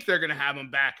think they're going to have him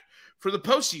back for the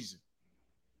postseason.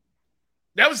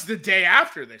 That was the day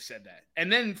after they said that.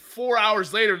 And then 4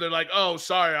 hours later, they're like, oh,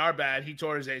 sorry, our bad. He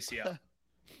tore his ACL.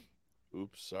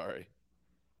 Oops, sorry.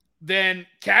 Then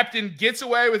Captain gets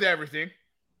away with everything.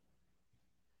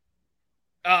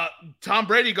 Tom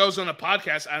Brady goes on a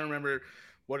podcast. I don't remember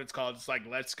what it's called. It's like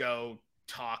Let's Go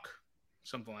Talk,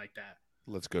 something like that.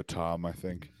 Let's Go Tom, I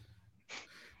think.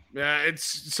 Yeah,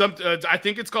 it's something. I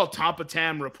think it's called Tampa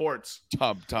Tam Reports.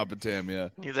 Tampa Tam, yeah.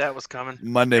 Knew that was coming.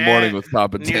 Monday morning with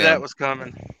Tampa Tam. Knew that was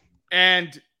coming.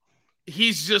 And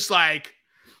he's just like,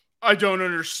 I don't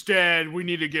understand. We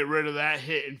need to get rid of that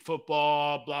hit in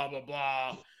football, blah, blah,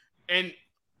 blah. And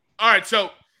all right,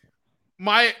 so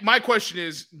my question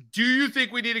is, do you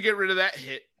think we need to get rid of that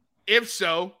hit? If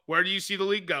so, where do you see the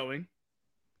league going?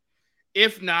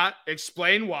 If not,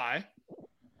 explain why.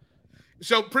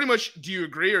 So pretty much, do you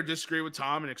agree or disagree with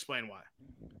Tom, and explain why?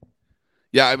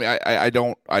 Yeah, I mean, I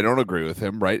don't agree with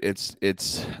him, right? It's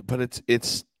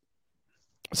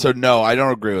so no, I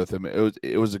don't agree with him.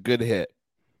 It was a good hit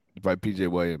by P.J.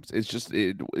 Williams. It's just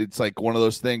it's like one of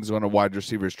those things when a wide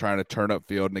receiver is trying to turn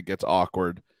upfield and it gets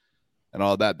awkward and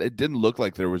all that. It didn't look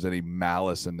like there was any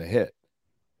malice in the hit.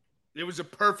 It was a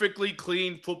perfectly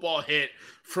clean football hit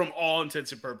from all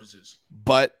intents and purposes.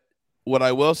 But what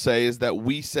I will say is that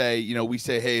we say,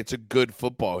 hey, it's a good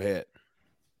football hit.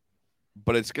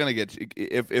 But it's going to get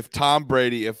if Tom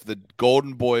Brady, if the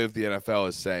golden boy of the NFL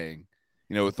is saying,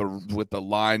 with the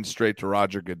line straight to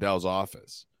Roger Goodell's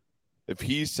office, if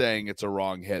he's saying it's a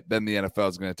wrong hit, then the NFL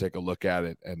is going to take a look at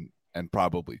it and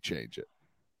probably change it.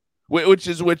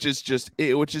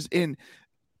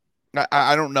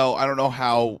 I don't know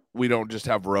how we don't just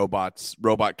have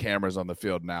robot cameras on the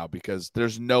field now, because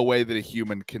there's no way that a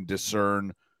human can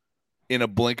discern in a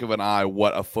blink of an eye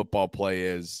what a football play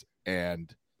is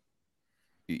and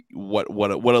what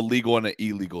a legal and an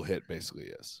illegal hit basically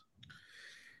is.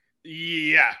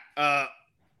 Yeah.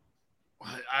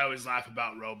 I always laugh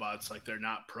about robots like they're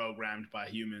not programmed by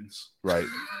humans. Right.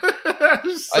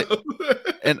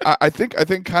 I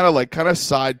think kind of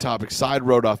side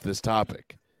road off this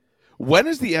topic. When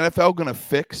is the NFL going to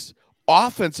fix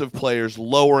offensive players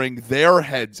lowering their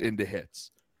heads into hits?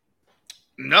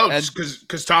 No,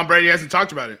 because Tom Brady hasn't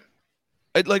talked about it.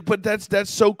 But that's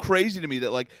so crazy to me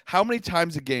that like how many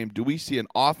times a game do we see an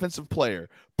offensive player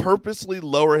purposely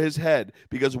lower his head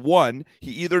because one,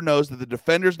 he either knows that the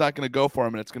defender's not going to go for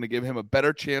him and it's going to give him a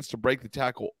better chance to break the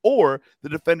tackle, or the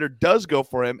defender does go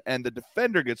for him and the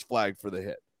defender gets flagged for the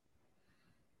hit.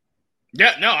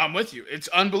 Yeah, no, I'm with you. It's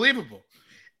unbelievable.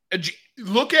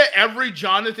 Look at every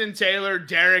Jonathan Taylor,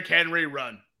 Derrick Henry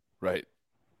run. Right.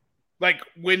 Like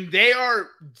when they are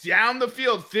down the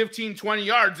field 15, 20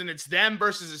 yards and it's them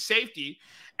versus a safety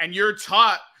and you're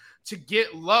taught to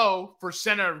get low for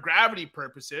center of gravity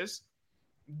purposes,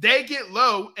 they get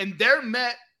low and they're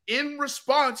met in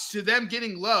response to them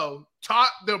getting low, taught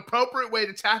the appropriate way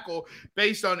to tackle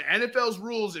based on NFL's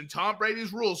rules and Tom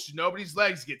Brady's rules so nobody's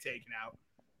legs get taken out.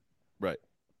 Right.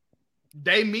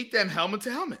 They meet them helmet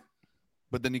to helmet.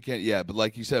 But then you can't, but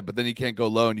like you said, then you can't go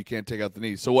low and you can't take out the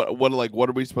knees. So what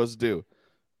are we supposed to do?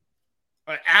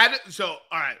 All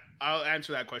right, I'll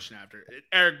answer that question after.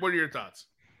 Eric, what are your thoughts?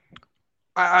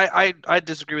 I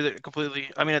disagree with it completely.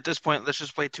 I mean, at this point, let's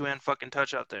just play two-hand fucking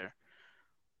touch out there.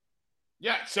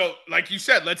 Yeah, so like you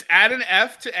said, let's add an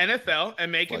F to NFL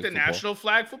and make it the football. National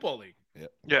Flag Football League.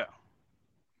 Yeah.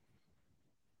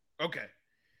 Okay.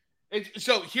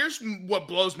 So here's what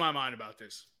blows my mind about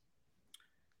this.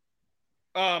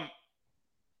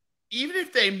 Even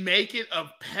if they make it a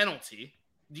penalty,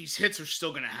 these hits are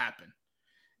still going to happen.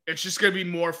 It's just going to be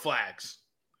more flags,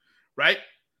 right?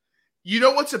 You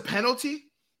know what's a penalty?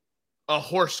 A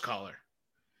horse collar.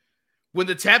 When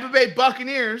the Tampa Bay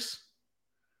Buccaneers,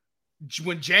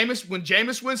 when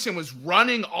Jameis Winston was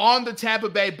running on the Tampa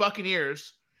Bay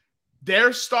Buccaneers,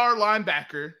 their star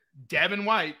linebacker, Devin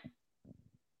White,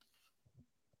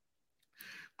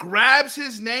 grabs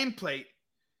his nameplate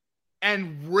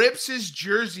and rips his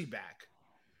jersey back,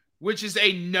 which is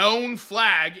a known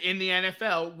flag in the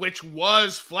NFL, which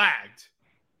was flagged.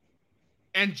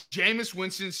 And Jameis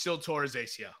Winston still tore his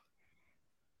ACL.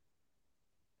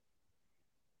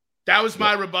 That was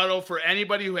my rebuttal for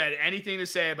anybody who had anything to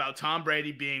say about Tom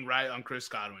Brady being right on Chris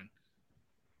Godwin.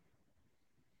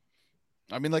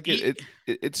 I mean, like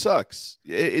it sucks.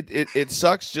 It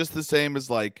sucks just the same as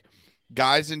like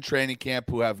guys in training camp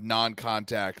who have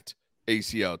non-contact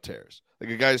ACL tears, like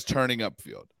a guy's turning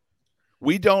upfield.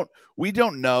 We don't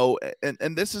know,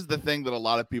 and this is the thing that a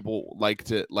lot of people like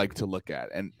to look at,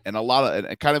 and a lot of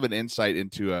and kind of an insight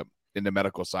into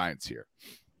medical science here.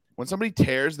 When somebody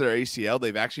tears their ACL,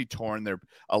 they've actually torn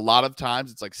a lot of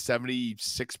times it's like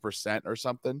 76% or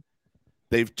something.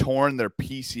 They've torn their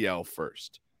PCL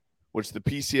first, which the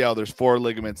PCL, there's 4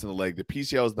 ligaments in the leg. The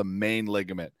PCL is the main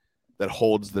ligament that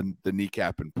holds the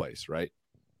kneecap in place, right?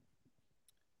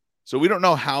 So we don't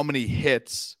know how many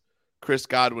hits Chris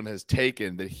Godwin has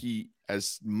taken that he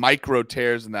has micro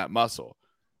tears in that muscle.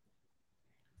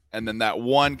 And then that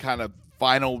one kind of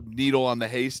final needle on the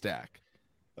haystack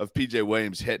of PJ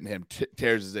Williams hitting him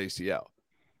tears his ACL.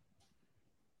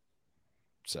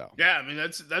 So yeah, I mean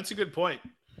that's a good point.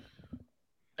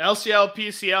 LCL,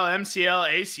 PCL,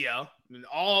 MCL, ACL, I mean,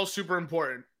 all super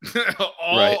important.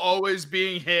 All always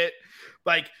being hit.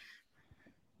 Like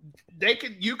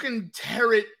you can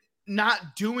tear it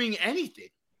not doing anything.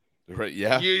 Right,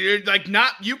 yeah. You're like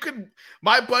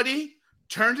my buddy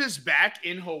turned his back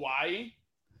in Hawaii,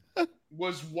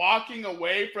 was walking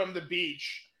away from the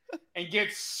beach and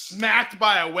gets smacked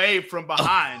by a wave from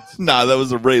behind. Nah, that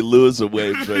was a Ray Lewis of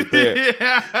waves right there.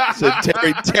 Yeah. So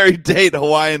Terry Tate,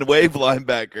 Hawaiian wave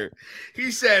linebacker.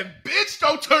 He said, "Bitch,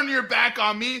 don't turn your back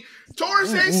on me." Tore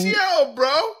his ACL, bro.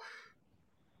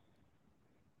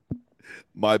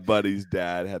 My buddy's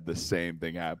dad had the same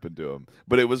thing happen to him,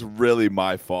 but it was really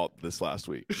my fault this last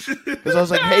week. Because I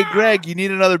was like, "Hey, Greg, you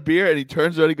need another beer?" And he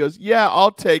turns around and he goes, "Yeah,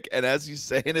 I'll take." And as he's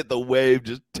saying it, the wave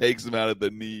just takes him out of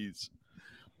the knees.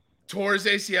 Tore his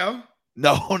ACL?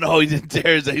 No, he didn't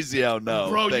tear his ACL. No,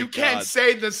 bro, you can't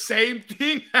say the same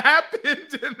thing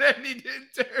happened and then he didn't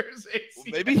tear his ACL. Well,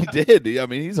 maybe he did. I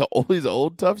mean, he's an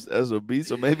old tough SOB,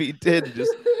 so maybe he did. He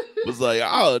just was like,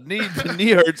 "Oh, the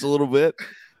knee hurts a little bit."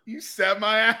 You set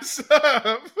my ass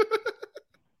up.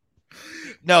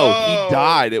 No, he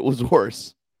died. It was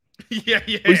worse. Yeah.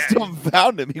 We still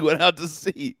found him. He went out to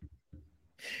sea.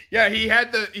 Yeah, he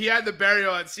had the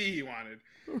burial at sea he wanted.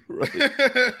 Right.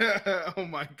 Oh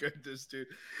my goodness, dude.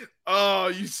 Oh,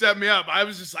 you set me up. I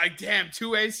was just like, damn,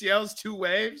 2 ACLs, 2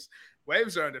 waves.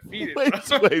 Waves are undefeated.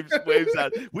 Waves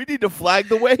out. We need to flag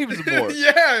the waves more.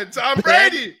 Yeah, Tom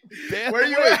Brady. Where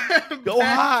you at? Go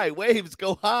high. Waves,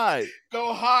 go high.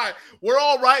 Go high. We're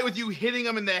all right with you hitting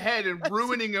them in the head and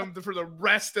ruining them for the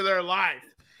rest of their life.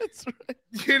 That's right.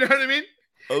 You know what I mean?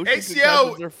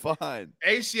 ACL are fine.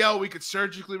 ACL we could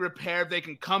surgically repair if they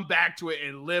can come back to it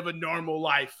and live a normal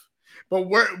life. But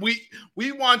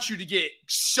we want you to get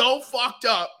so fucked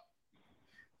up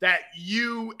that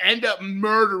you end up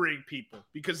murdering people,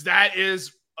 because that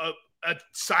is a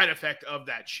side effect of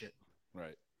that shit.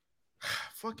 Right.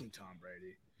 Fucking Tom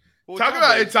Brady. Well, Talk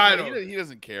about entitled. He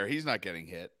doesn't care. He's not getting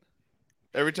hit.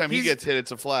 Every time he gets hit,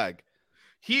 it's a flag.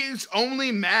 He's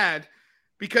only mad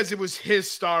because it was his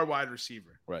star wide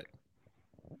receiver. Right.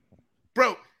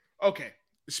 Bro, okay.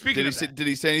 Speaking did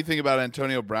he say anything about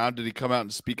Antonio Brown? Did he come out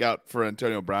and speak out for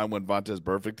Antonio Brown when Vontaze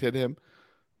Burfict hit him?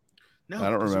 No, I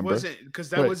don't remember. Because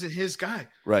that wasn't his guy.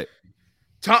 Right.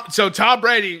 So Tom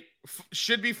Brady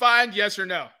should be fined, yes or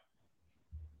no?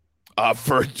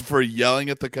 For yelling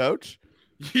at the coach?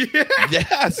 Yeah.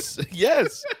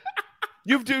 Yes.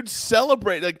 You have dudes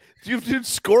celebrate, like you have dudes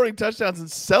scoring touchdowns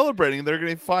and celebrating, and they're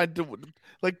going to find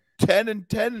like 10 and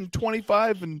 10 and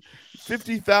 25 and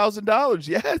 $50,000.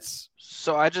 Yes.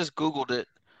 So I just Googled it.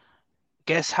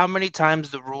 Guess how many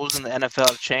times the rules in the NFL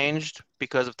have changed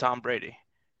because of Tom Brady?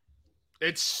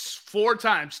 It's 4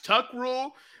 times. Tuck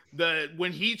rule,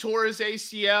 when he tore his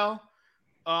ACL,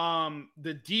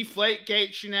 the deflate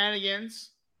gate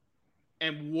shenanigans,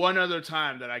 and one other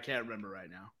time that I can't remember right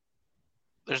now.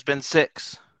 There's been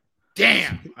 6.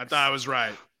 Damn, I thought I was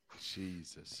right.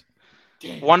 Jesus.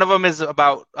 Damn. One of them is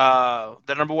about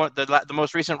the number one. The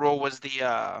most recent rule was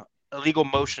the illegal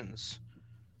motions.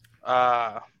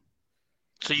 So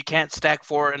you can't stack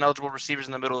 4 ineligible receivers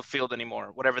in the middle of the field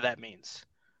anymore, whatever that means.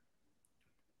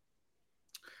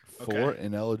 4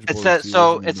 ineligible.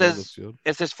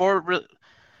 It says 4.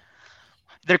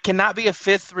 There cannot be a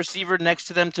 5th receiver next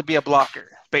to them to be a blocker.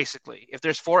 Basically, if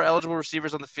there's 4 eligible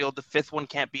receivers on the field, the 5th one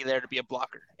can't be there to be a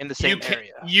blocker in the same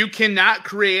area. You cannot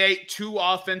create 2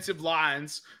 offensive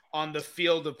lines on the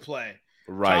field of play.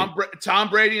 Right. Tom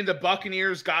Brady and the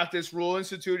Buccaneers got this rule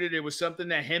instituted. It was something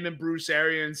that him and Bruce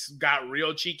Arians got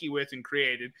real cheeky with and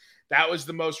created. That was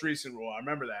the most recent rule. I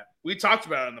remember that. We talked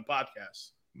about it on the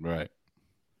podcast. Right.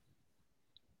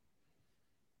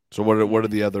 So what are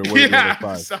the other? What are the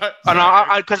other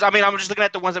 5? Because I'm just looking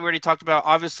at the ones that we already talked about.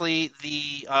 Obviously,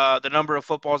 the number of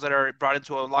footballs that are brought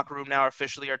into a locker room now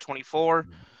officially are 24.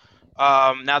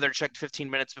 Now they're checked 15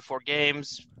 minutes before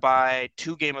games by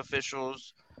 2 game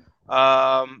officials.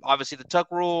 Obviously, the tuck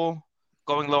rule,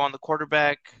 going low on the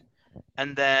quarterback,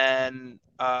 and then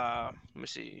let me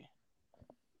see.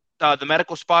 The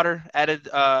medical spotter added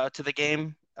to the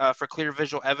game for clear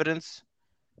visual evidence.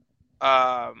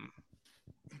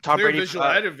 Tom Clear Brady, visual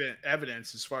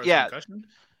evidence as far as concussion?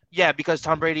 Yeah, because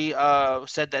Tom Brady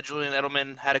said that Julian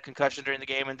Edelman had a concussion during the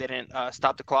game and didn't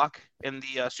stop the clock in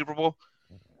the Super Bowl.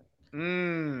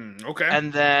 Okay.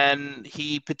 And then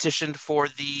he petitioned for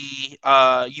the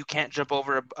you can't jump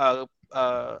over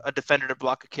a defender to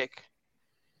block a kick.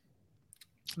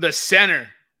 The center.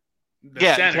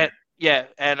 Center.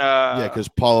 Because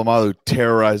Polamalu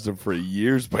terrorized him for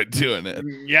years by doing it.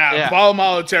 Yeah.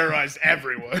 Polamalu terrorized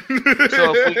everyone.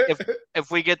 So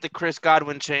if we get the Chris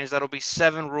Godwin change, that'll be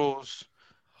 7 rules.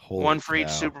 Holy 1 for cow. each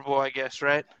Super Bowl, I guess,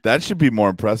 right? That should be more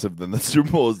impressive than the Super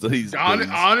Bowls that he's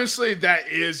honestly, that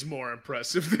is more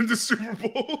impressive than the Super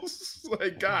Bowls.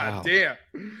 Like, God damn.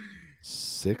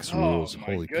 6 rules.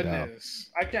 Holy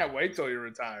goodness. Cow. I can't wait till he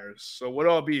retires. So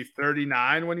what'll it be,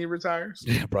 39 when he retires?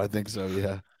 Yeah, bro, I think so,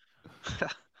 yeah.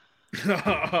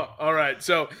 All right.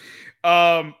 So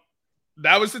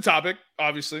that was the topic,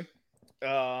 obviously.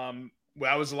 That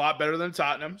was a lot better than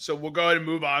Tottenham. So we'll go ahead and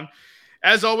move on.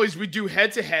 As always, we do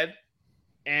head-to-head.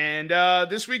 And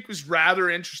this week was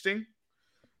rather interesting.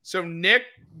 So Nick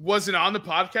wasn't on the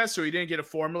podcast, so he didn't get to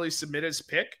formally submit his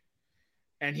pick.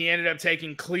 And he ended up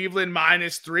taking Cleveland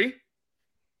 -3,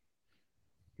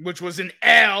 which was an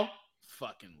L.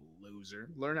 Fucking loser.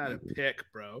 Learn how to pick,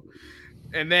 bro.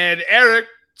 And then Eric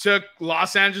took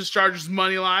Los Angeles Chargers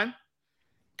money line.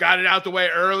 Got it out the way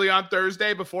early on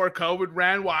Thursday before COVID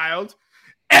ran wild.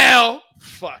 L.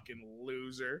 Fucking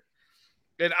loser.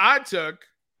 And I took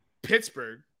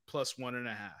Pittsburgh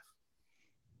 +1.5.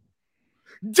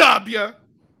 W.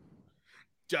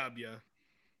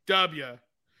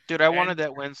 Dude, I wanted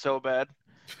that win so bad.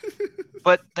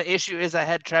 But the issue is I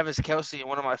had Travis Kelce in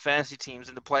one of my fantasy teams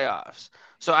in the playoffs.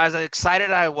 So as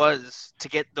excited I was to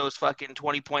get those fucking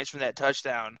 20 points from that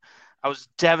touchdown, I was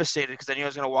devastated because I knew I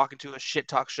was going to walk into a shit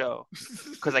talk show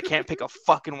because I can't pick a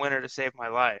fucking winner to save my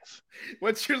life.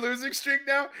 What's your losing streak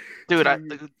now? Dude,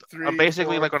 I'm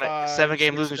basically like on a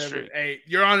 7-game losing streak. 8.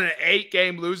 You're on an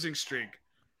 8-game losing streak.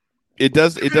 It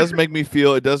does make me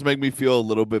feel a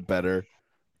little bit better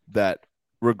that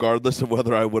regardless of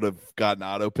whether I would have gotten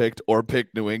auto picked or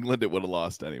picked New England, it would have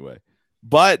lost anyway.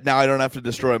 But now I don't have to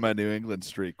destroy my New England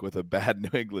streak with a bad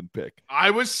New England pick. I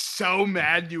was so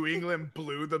mad New England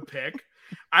blew the pick.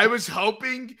 I was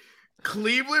hoping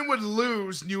Cleveland would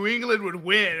lose, New England would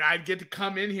win. I'd get to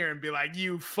come in here and be like,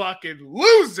 "You fucking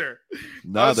loser!"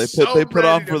 No, they put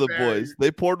on for the boys.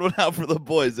 They poured one out for the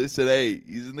boys. They said, "Hey,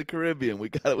 he's in the Caribbean. We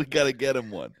got to get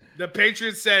him one." The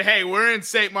Patriots said, "Hey, we're in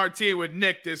St. Martin with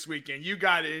Nick this weekend. You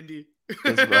got it, Indy."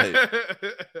 That's right.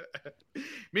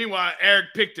 Meanwhile, Eric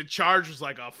picked the Chargers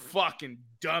like a fucking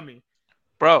dummy.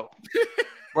 Bro,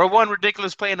 we're one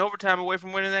ridiculous play in overtime away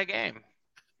from winning that game.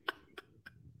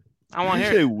 I want to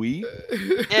hear say it. we?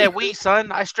 Yeah, we,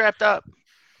 son. I strapped up.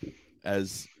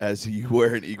 As you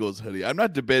wear an Eagles hoodie. I'm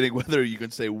not debating whether you can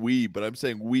say we, but I'm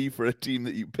saying we for a team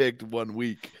that you picked 1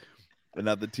 week and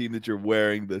not the team that you're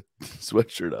wearing the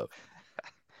sweatshirt of.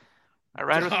 I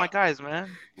ride with my guys, man.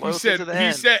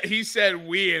 He said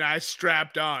we, and I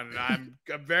strapped on, and I'm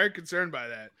very concerned by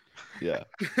that. Yeah.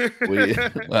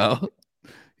 Well,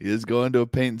 he is going to a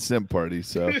paint and sim party,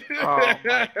 so. Oh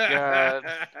my god.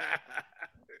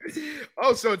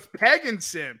 Oh, so it's Peg and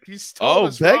Simp. He's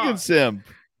Peg and Simp.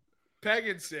 Peg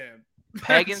and Simp.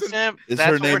 Peg and Simp? Is That's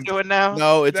her what name? we're doing now?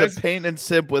 No, it's a paint and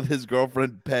simp with his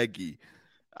girlfriend Peggy.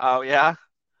 Oh, yeah?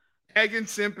 Peg and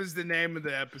Simp is the name of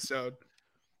the episode.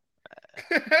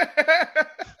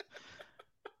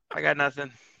 I got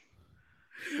nothing.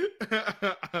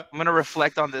 I'm going to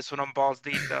reflect on this when I'm balls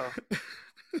deep, though.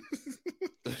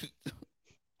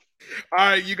 All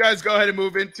right, you guys go ahead and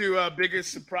move into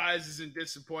biggest surprises and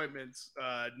disappointments.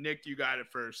 Nick, you got it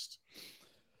first.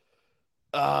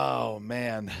 Oh,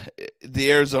 man.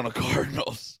 The Arizona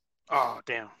Cardinals. Oh,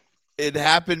 damn. It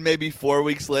happened maybe 4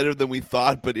 weeks later than we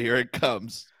thought, but here it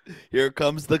comes. Here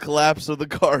comes the collapse of the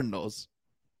Cardinals.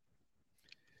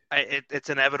 It's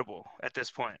inevitable at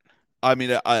this point. I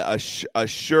mean, a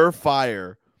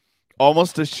surefire,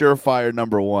 almost a surefire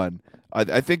number one.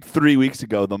 I think 3 weeks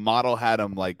ago, the model had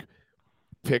them like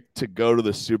picked to go to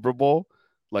the Super Bowl,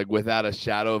 like without a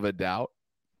shadow of a doubt.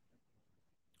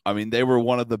 I mean, they were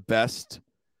one of the best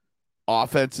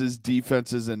offenses,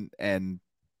 defenses, and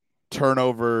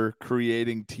turnover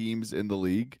creating teams in the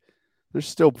league. They're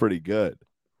still pretty good.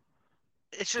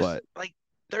 It's just like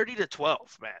 30-12,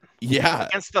 man. Yeah.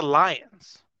 Against the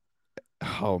Lions.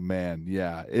 Oh man,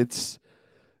 yeah. It's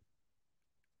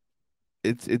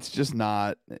just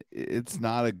not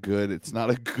a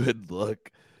good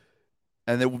look.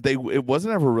 And it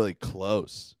wasn't ever really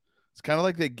close. It's kind of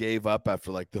like they gave up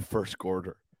after like the first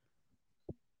quarter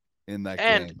in that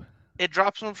game. It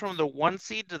drops them from the 1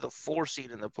 seed to the 4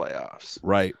 seed in the playoffs.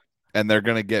 Right. And they're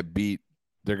going to get beat.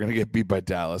 They're going to get beat by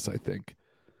Dallas, I think.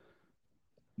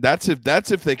 That's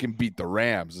if they can beat the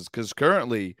Rams, is because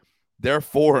currently they're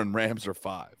 4 and Rams are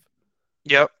 5.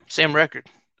 Yep, same record.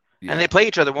 Yeah. And they play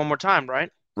each other one more time,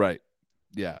 right? Right.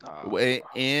 Yeah.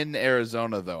 In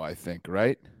Arizona, though, I think,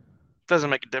 right? Doesn't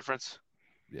make a difference.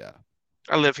 Yeah.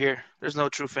 I live here. There's no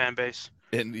true fan base.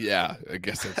 Yeah, I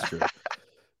guess that's true.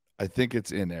 I think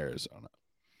it's in Arizona.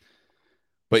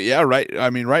 But yeah, right.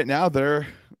 I mean, right now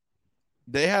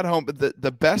they had home.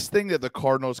 The best thing that the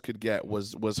Cardinals could get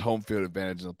was home field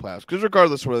advantage in the playoffs. Because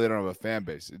regardless of whether they don't have a fan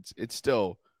base, it's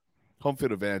still home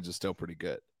field advantage is still pretty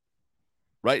good.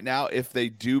 Right now, if they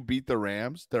do beat the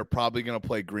Rams, they're probably going to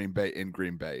play Green Bay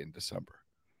in December.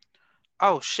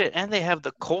 Oh shit! And they have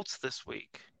the Colts this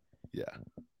week. Yeah.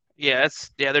 Yeah,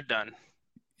 they're done.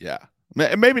 Yeah,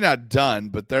 maybe not done,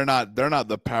 but they're not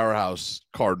the powerhouse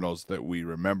Cardinals that we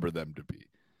remember them to be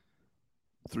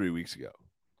 3 weeks ago.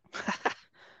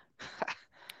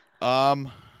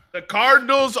 The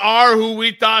Cardinals are who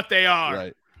we thought they are.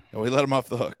 Right, and we let them off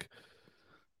the hook.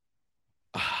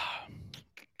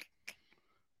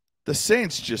 The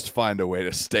Saints just find a way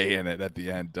to stay in it at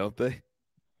the end, don't they?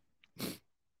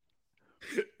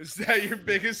 Is that your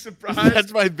biggest surprise?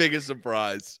 That's my biggest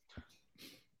surprise.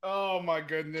 Oh my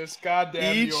goodness!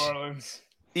 Goddamn New Orleans.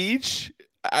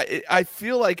 I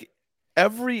feel like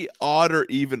every odd or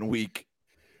even week,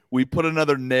 we put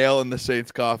another nail in the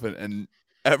Saints' coffin, and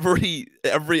every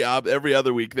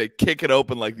other week they kick it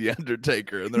open like the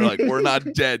Undertaker, and they're like, "We're not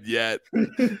dead yet."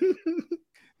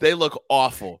 They look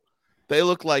awful. They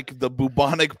look like the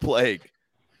bubonic plague.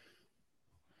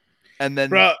 And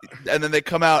then they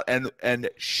come out and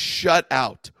shut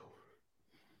out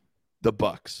the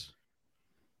Bucks.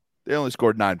 They only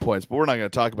scored 9 points, but we're not going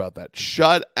to talk about that.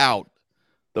 Shut out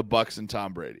the Bucks and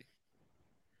Tom Brady.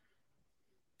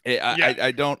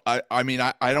 I do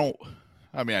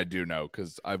know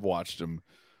because I've watched him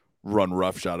run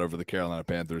roughshod over the Carolina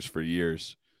Panthers for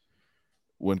years.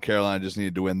 When Carolina just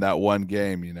needed to win that one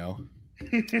game, you know.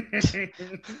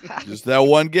 Just that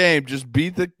one game. Just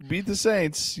beat the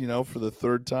Saints, for the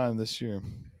third time this year.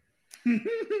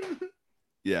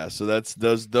 Yeah, so that's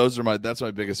my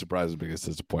biggest surprise and biggest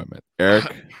disappointment.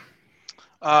 Eric?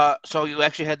 So you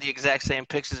actually had the exact same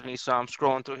picks as me, so I'm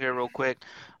scrolling through here real quick.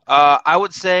 I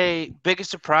would say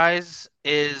biggest surprise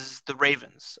is the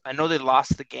Ravens. I know they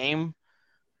lost the game,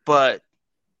 but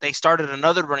they started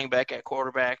another running back at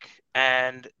quarterback,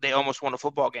 and they almost won a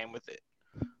football game with it.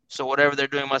 So whatever they're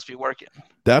doing must be working.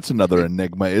 That's another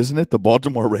enigma, isn't it? The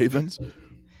Baltimore Ravens?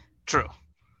 True.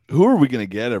 Who are we going to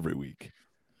get every week?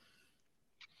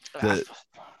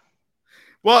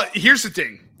 Well, here's the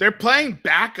thing. They're playing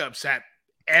backups at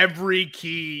every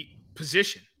key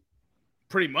position,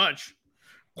 pretty much.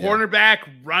 Cornerback,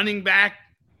 running back,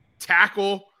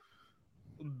 tackle,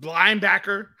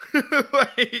 linebacker.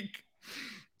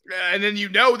 And then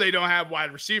they don't have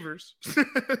wide receivers.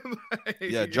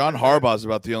 John Harbaugh's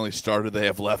about the only starter they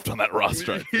have left on that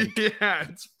roster. Yeah,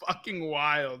 it's fucking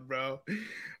wild, bro.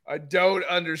 I don't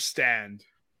understand.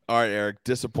 All right, Eric,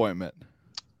 disappointment.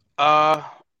 And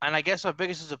I guess my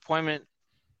biggest disappointment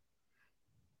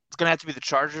is going to have to be the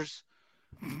Chargers.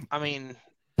 I mean,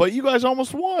 but you guys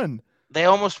almost won. They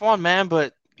almost won, man,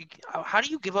 but how do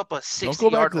you give up a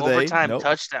 60-yard overtime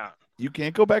touchdown? You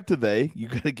can't go back to they. You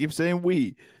got to keep saying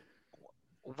we.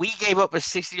 We gave up a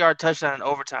 60-yard touchdown in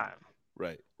overtime.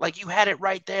 Right. Like, you had it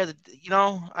right there.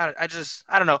 I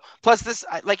don't know. Plus, this,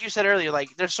 like you said earlier,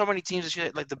 like, there's so many teams,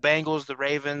 like the Bengals, the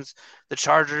Ravens, the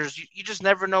Chargers. You just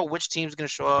never know which team's going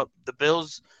to show up. The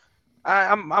Bills,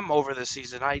 I'm over this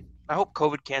season. I hope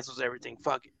COVID cancels everything.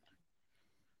 Fuck it.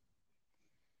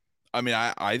 I mean,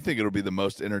 I think it'll be the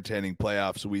most entertaining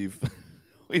playoffs we've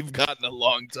gotten in a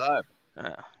long time.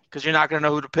 Because you're not going to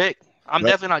know who to pick. I'm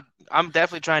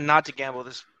definitely trying not to gamble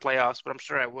this playoffs, but I'm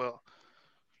sure I will.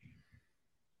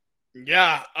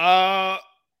 Yeah, I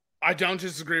don't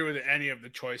disagree with any of the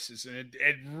choices, and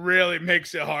it really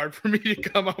makes it hard for me to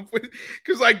come up with,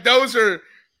 because like those are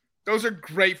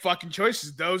great fucking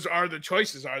choices. Those are the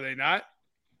choices, are they not?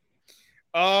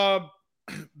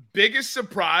 Biggest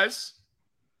surprise,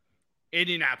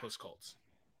 Indianapolis Colts.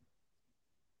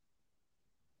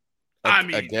 I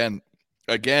mean,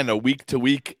 again, a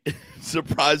week-to-week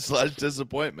surprise /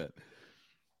 disappointment.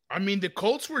 I mean, the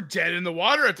Colts were dead in the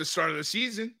water at the start of the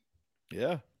season.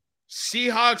 Yeah.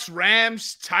 Seahawks,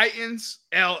 Rams, Titans,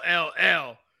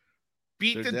 LLL.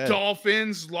 Beat the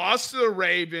Dolphins, lost to the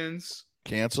Ravens.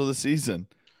 Cancel the season.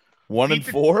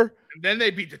 1-4. And then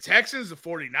they beat the Texans, the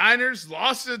 49ers,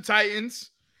 lost to the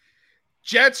Titans.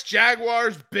 Jets,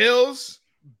 Jaguars, Bills,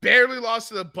 barely lost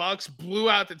to the Bucks, blew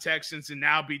out the Texans, and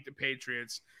now beat the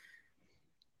Patriots.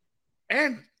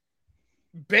 And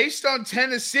based on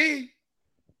Tennessee,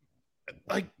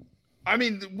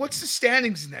 what's the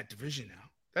standings in that division now?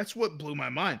 That's what blew my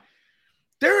mind.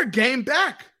 They're a game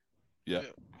back. Yeah.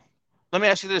 Let me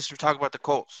ask you this. We're talking about the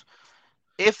Colts.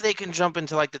 If they can jump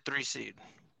into like the 3 seed,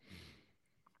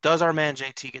 does our man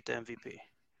JT get the MVP?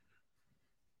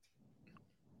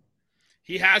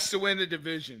 He has to win the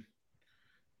division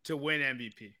to win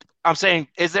MVP. I'm saying,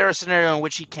 is there a scenario in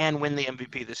which he can win the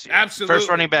MVP this year? Absolutely. First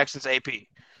running back since AP.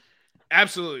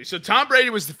 Absolutely. So Tom Brady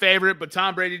was the favorite, but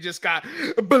Tom Brady just got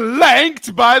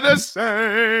blanked by the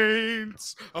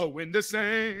Saints. Oh, when the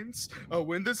Saints. Oh,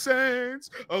 when the Saints.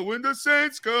 Oh, when the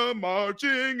Saints come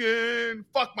marching in.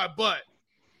 Fuck my butt.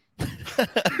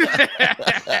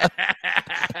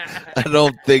 I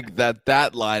don't think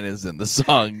that line is in the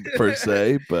song per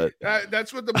se, but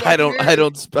that's what the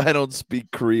Buccaneers, I don't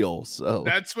speak Creole, so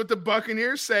that's what the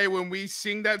Buccaneers say when we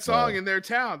sing that song in their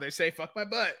town. They say "fuck my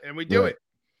butt," and we do it.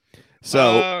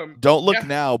 So don't look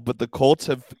now, but the Colts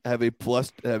have a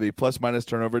plus minus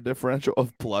turnover differential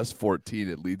of plus 14.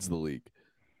 It leads the league.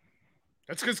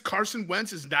 That's because Carson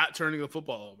Wentz is not turning the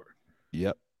football over.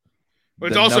 Yep.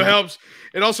 But it also helps.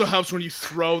 It also helps when you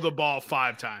throw the ball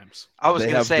 5 times. I was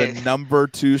going to say the number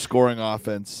 2 scoring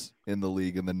offense in the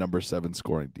league and the number 7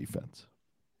 scoring defense.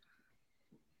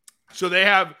 So they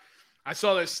have. I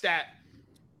saw this stat.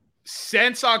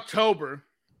 Since October,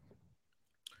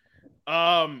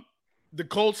 the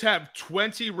Colts have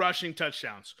 20 rushing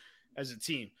touchdowns as a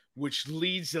team, which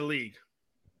leads the league.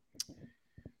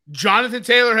 Jonathan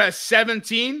Taylor has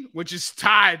 17, which is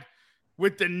tied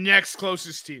with the next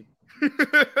closest team.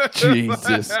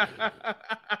 Jesus.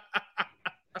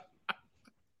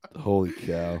 Holy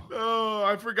cow. Oh,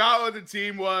 I forgot what the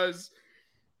team was.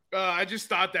 I just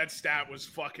thought that stat was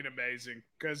fucking amazing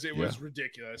because it was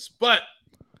ridiculous. But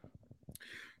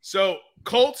so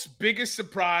Colts biggest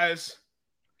surprise.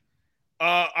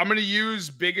 I'm going to use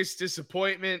biggest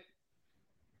disappointment.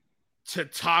 to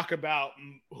talk about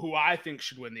who I think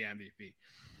should win the MVP.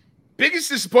 Biggest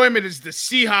disappointment is the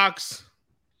Seahawks.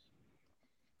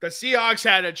 The Seahawks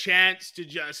had a chance to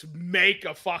just make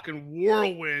a fucking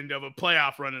whirlwind of a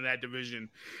playoff run in that division.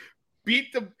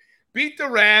 Beat the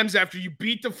Rams after you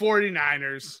beat the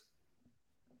 49ers.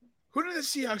 Who did the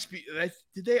Seahawks beat?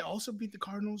 Did they also beat the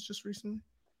Cardinals just recently?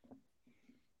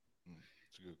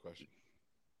 That's a good question.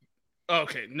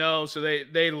 Okay, no. So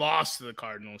they lost to the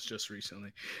Cardinals just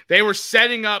recently. They were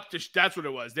setting up that's what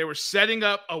it was. They were setting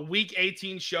up a Week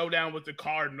 18 showdown with the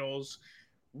Cardinals,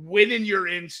 winning your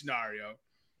in scenario,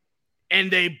 and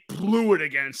they blew it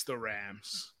against the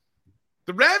Rams.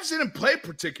 The Rams didn't play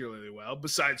particularly well,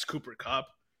 besides Cooper Kupp.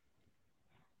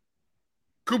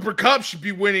 Cooper Kupp should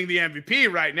be winning the MVP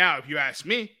right now, if you ask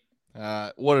me.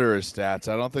 What are his stats?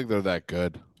 I don't think they're that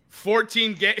good.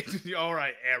 14 games. All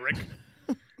right, Eric.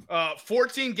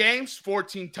 14 games,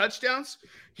 14 touchdowns.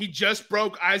 He just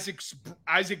broke Isaac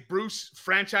Bruce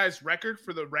franchise record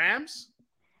for the Rams.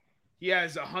 He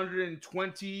has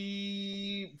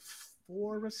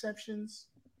 124 receptions.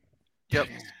 Yep.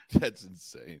 That's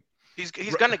insane. He's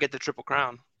going to get the Triple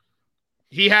Crown.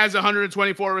 He has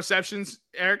 124 receptions,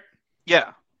 Eric?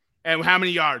 Yeah. And how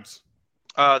many yards?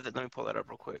 Let me pull that up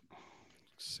real quick.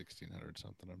 1,600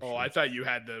 something. I'm Oh, sure. I thought you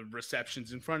had the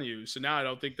receptions in front of you. So now I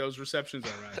don't think those receptions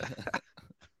are right.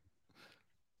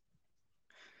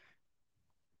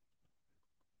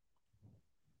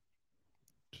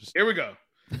 Here we go.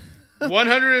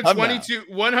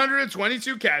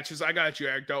 122 catches. I got you,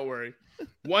 Eric. Don't worry.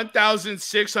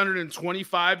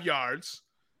 1,625 yards,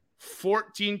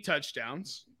 14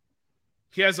 touchdowns.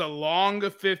 He has a long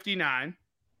of 59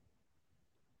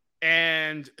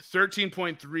 and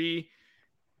 13.3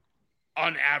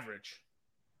 on average,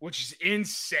 which is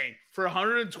insane. For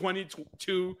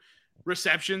 122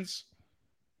 receptions,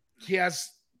 he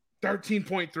has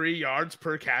 13.3 yards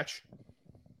per catch.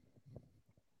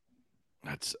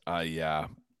 That's yeah.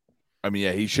 I mean,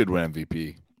 yeah, he should win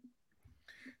MVP.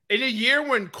 In a year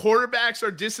when quarterbacks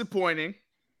are disappointing,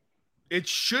 it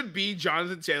should be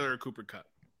Jonathan Taylor or Cooper Kupp.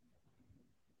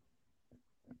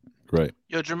 Right.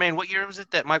 Yo, Jermaine, what year was it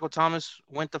that Michael Thomas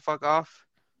went the fuck off?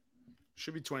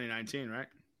 Should be 2019, right?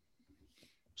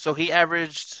 So he had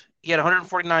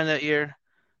 149 that year,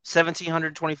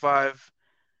 1,725,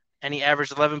 and he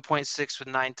averaged 11.6 with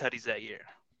 9 tutties that year.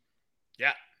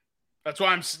 Yeah. That's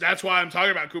why I'm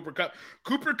talking about Cooper Kupp.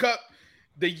 Cooper Kupp,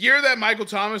 the year that Michael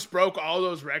Thomas broke all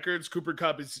those records, Cooper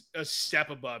Kupp is a step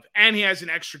above. And he has an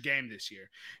extra game this year.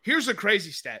 Here's a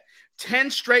crazy stat. 10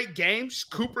 straight games,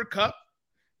 Cooper Kupp,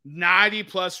 90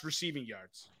 plus receiving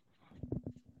yards.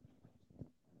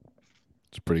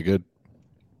 It's pretty good.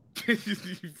 You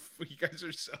guys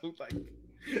are so like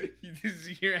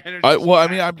your energy. Well, I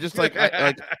mean, I'm just like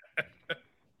I'm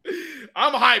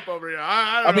hype over here.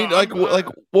 I mean,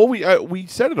 we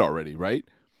said it already, right?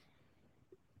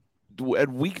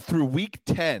 Through week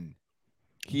 10,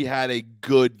 he had a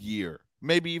good year.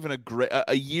 Maybe even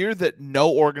a year that no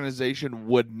organization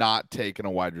would not take in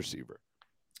a wide receiver.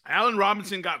 Allen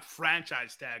Robinson got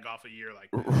franchise tag off a year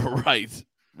like that.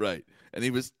 Right. And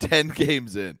he was 10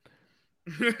 games in.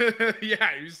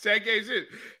 Yeah, he was 10 games in.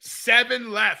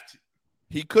 7 left.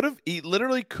 He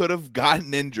literally could have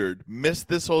gotten injured, missed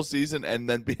this whole season, and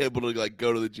then be able to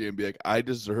go to the gym and be like, I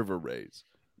deserve a raise.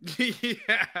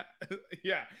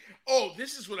 Yeah. Oh,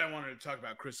 this is what I wanted to talk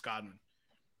about, Chris Godwin.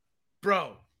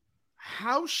 Bro,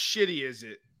 how shitty is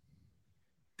it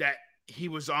that he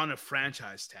was on a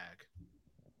franchise tag?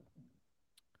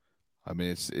 I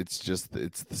mean, it's the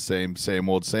same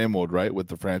old, right? With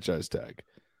the franchise tag.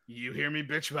 You hear me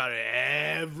bitch about it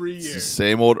every year. It's the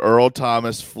same old Earl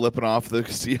Thomas flipping off the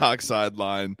Seahawks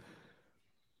sideline.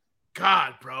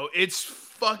 God, bro, it's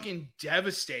fucking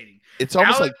devastating. It's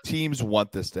almost like teams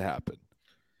want this to happen.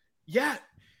 Yeah,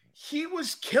 he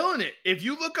was killing it. If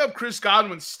you look up Chris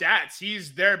Godwin's stats,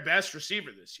 he's their best receiver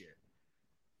this year.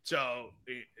 So,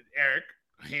 Eric,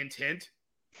 hint.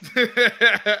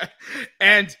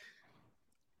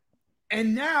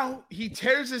 And now he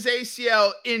tears his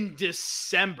ACL in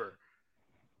December.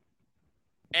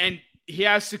 And he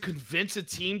has to convince a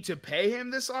team to pay him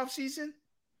this offseason?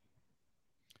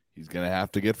 He's going to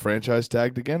have to get franchise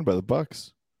tagged again by the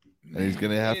Bucs. And he's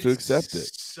going to have to accept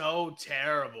it. So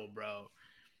terrible, bro.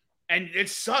 And it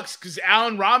sucks because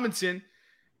Allen Robinson,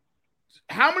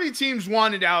 how many teams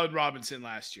wanted Allen Robinson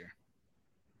last year?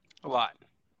 A lot.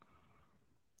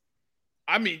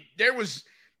 I mean, there was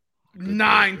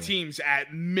 9 teams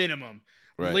at minimum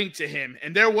linked to him.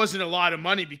 And there wasn't a lot of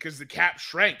money because the cap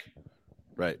shrank.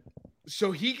 Right.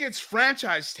 So he gets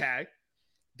franchise tag.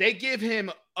 They give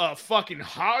him a fucking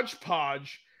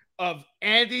hodgepodge of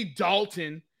Andy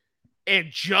Dalton and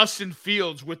Justin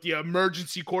Fields with the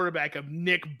emergency quarterback of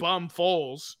Nick Bum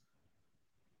Foles.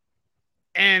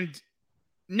 And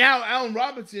now Allen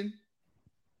Robinson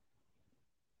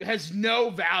has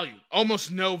no value, almost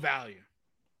no value.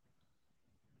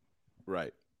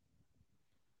 Right.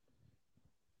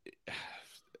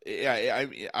 Yeah,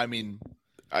 I mean,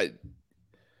 I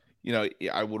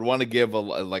would want to give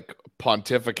a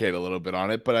pontificate a little bit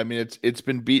on it, but I mean, it's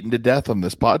been beaten to death on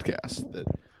this podcast that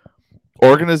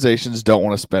organizations don't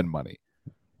want to spend money.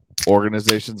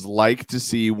 Organizations like to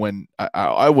see when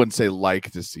I wouldn't say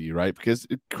like to see, right? Because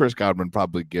Chris Godwin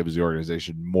probably gives the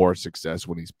organization more success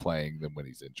when he's playing than when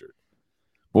he's injured.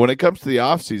 But when it comes to the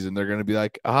offseason, they're going to be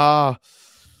like,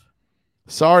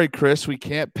 sorry, Chris, we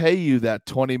can't pay you that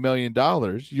 $20 million.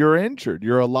 You're injured.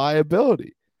 You're a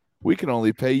liability. We can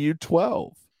only pay you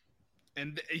 12.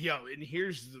 And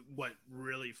here's what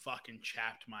really fucking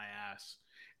chapped my ass.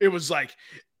 It was like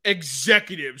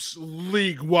executives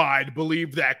league-wide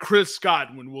believe that Chris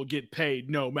Godwin will get paid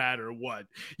no matter what.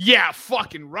 Yeah,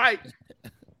 fucking right.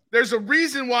 There's a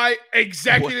reason why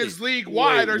executives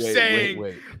league-wide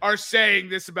are saying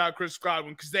this about Chris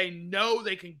Godwin, because they know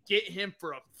they can get him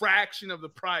for a fraction of the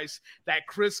price that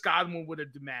Chris Godwin would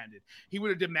have demanded. He would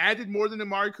have demanded more than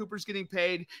Amari Cooper's getting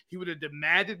paid. He would have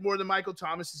demanded more than Michael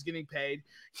Thomas is getting paid.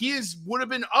 Would have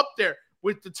been up there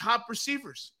with the top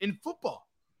receivers in football.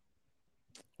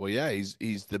 Well, yeah,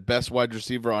 he's the best wide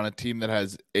receiver on a team that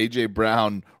has A.J.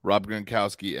 Brown, Rob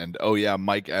Gronkowski, and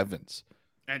Mike Evans.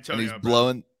 Antonio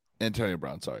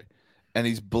Brown, sorry. And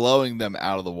he's blowing them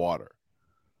out of the water.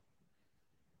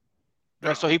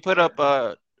 Yeah, so he put up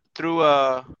through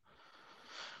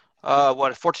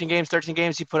 14 games, 13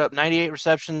 games, he put up 98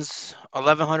 receptions,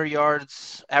 1,100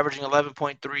 yards, averaging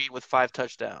 11.3 with 5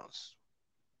 touchdowns.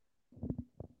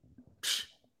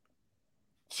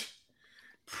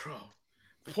 Bro,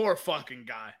 poor fucking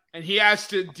guy. And he has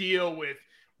to deal with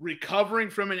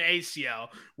recovering from an ACL,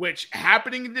 which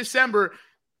happening in December,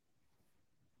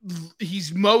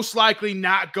 he's most likely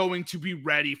not going to be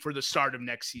ready for the start of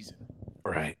next season.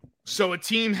 Right. So a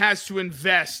team has to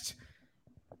invest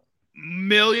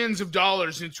millions of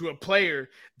dollars into a player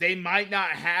they might not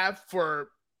have for,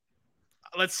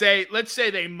 let's say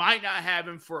they might not have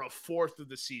him for a fourth of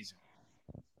the season.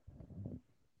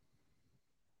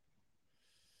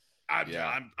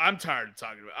 I'm tired of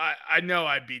talking about it. I know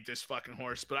I beat this fucking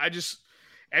horse, but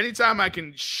anytime I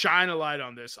can shine a light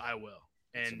on this, I will.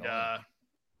 And God,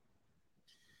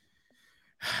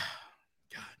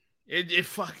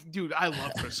 dude, I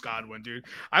love Chris Godwin, dude.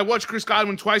 I watch Chris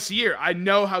Godwin twice a year. I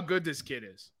know how good this kid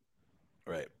is.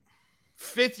 Right.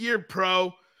 5th year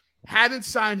pro, hadn't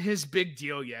signed his big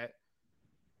deal yet.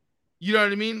 You know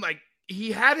what I mean? Like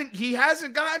he hasn't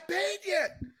gotten paid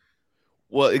yet.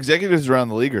 Well, executives around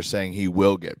the league are saying he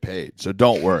will get paid. So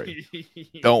don't worry.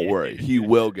 Don't worry. He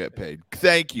will get paid.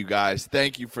 Thank you, guys.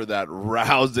 Thank you for that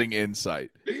rousing insight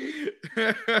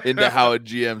into how a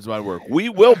GM's mind work. We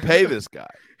will pay this guy.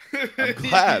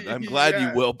 I'm glad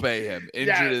you will pay him.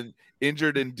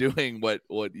 Injured in doing what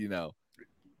you know.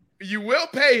 You will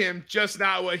pay him, just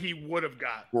not what he would have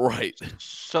got. Right.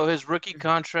 So his rookie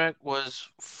contract was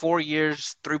 4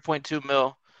 years, $3.2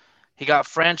 million. He got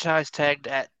franchise tagged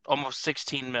at almost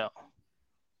 $16 million.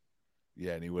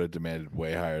 Yeah, and he would have demanded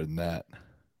way higher than that.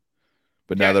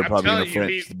 But now they're probably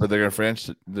going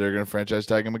to franchise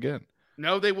tag him again.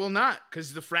 No, they will not,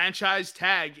 because the franchise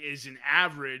tag is an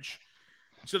average.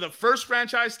 So the first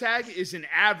franchise tag is an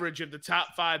average of the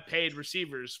top 5 paid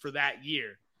receivers for that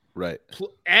year. Right.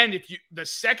 And the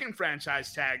second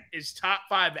franchise tag is top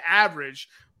 5 average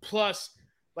plus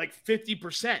like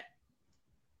 50%.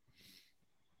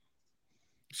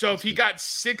 So if he got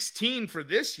 16 for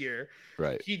this year,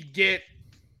 right, he'd get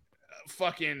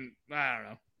fucking, I don't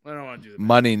know. I don't want to do that.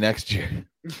 Money next year.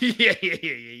 Yeah.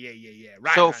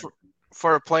 Right. So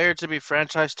for a player to be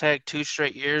franchise tagged 2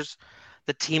 straight years,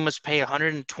 the team must pay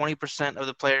 120% of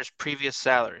the player's previous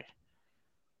salary.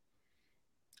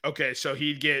 Okay, so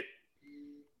he'd get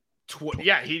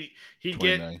he'd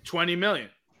get 20 million.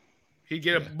 He'd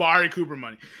get a Amari Cooper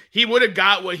money. He would have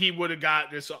got what he would have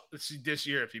got this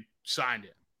year if he signed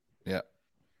it. Yeah.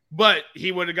 But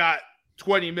he would have got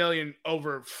 20 million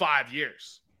over 5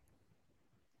 years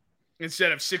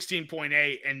instead of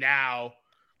 16.8 and now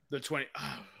the 20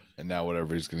 and now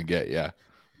whatever he's going to get, yeah.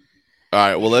 All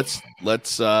right, well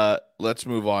let's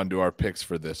move on to our picks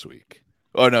for this week.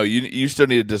 Oh no, you still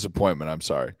need a disappointment. I'm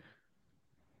sorry.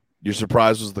 Your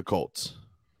surprise was the Colts.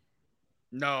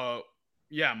 No,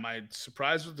 yeah, my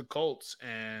surprise was the Colts,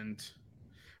 and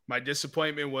my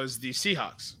disappointment was the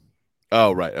Seahawks.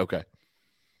 Oh, right, okay.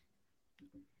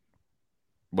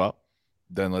 Well,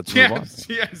 then let's move on.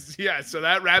 Yes. So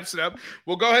that wraps it up.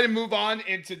 We'll go ahead and move on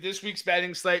into this week's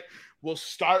betting slate. We'll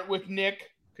start with Nick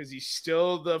because he's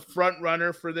still the front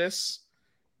runner for this,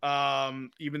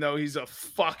 even though he's a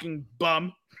fucking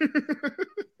bum.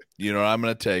 You know what I'm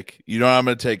going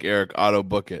to take? Eric. Auto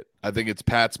book it. I think it's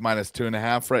Pats minus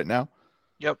 2.5 right now.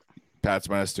 Yep. Pats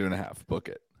minus 2.5. Book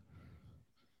it.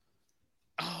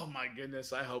 Oh my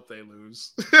goodness! I hope they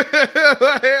lose.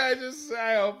 I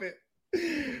hope it.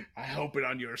 I hope it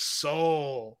on your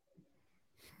soul.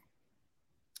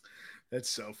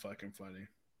 That's so fucking funny.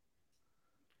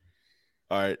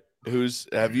 All right.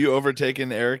 Have you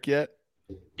overtaken Eric yet?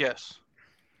 Yes.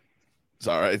 It's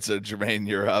all right. So Jermaine,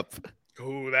 you're up.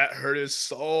 Ooh, that hurt his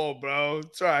soul, bro.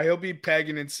 It's all right. He'll be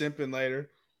pegging and simping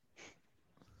later.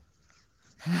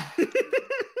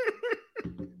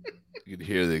 You could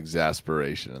hear the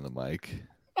exasperation in the mic.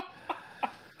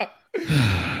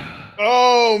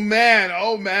 Oh, man.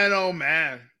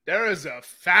 There is a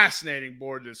fascinating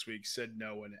board this week, said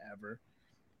no one ever.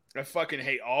 I fucking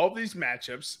hate all of these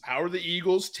matchups. How are the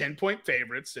Eagles 10-point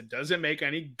favorites? That doesn't make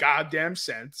any goddamn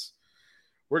sense.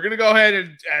 We're going to go ahead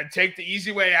and take the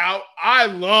easy way out. I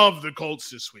love the Colts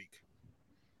this week.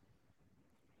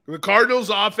 The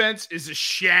Cardinals' offense is a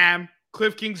sham.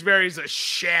 Cliff Kingsbury is a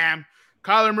sham.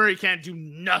 Kyler Murray can't do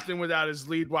nothing without his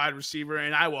lead wide receiver,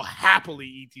 and I will happily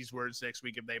eat these words next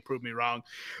week if they prove me wrong.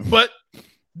 But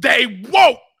they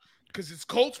won't, because it's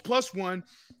Colts +1.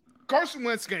 Carson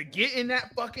Wentz is going to get in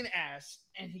that fucking ass,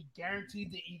 and he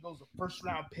guaranteed the Eagles a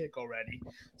first-round pick already,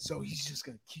 so he's just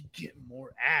going to keep getting more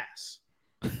ass.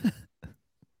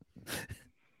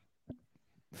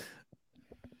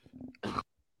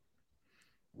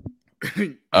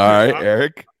 All right,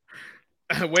 Eric.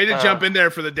 Way to jump in there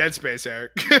for the dead space,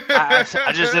 Eric. I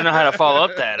just didn't know how to follow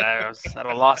up that. I was at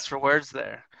a loss for words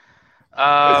there.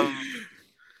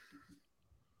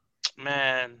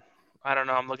 Man, I don't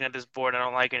know. I'm looking at this board. I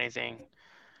don't like anything.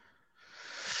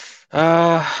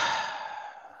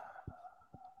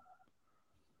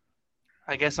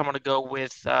 I guess I'm going to go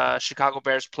with Chicago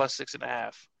Bears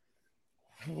 +6.5.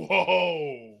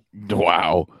 Whoa.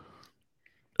 Wow.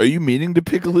 Are you meaning to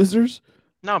pick losers?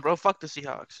 No, bro. Fuck the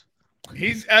Seahawks.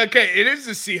 He's okay. It is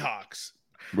the Seahawks.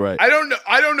 Right. I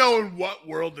don't know in what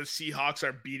world the Seahawks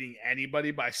are beating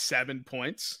anybody by 7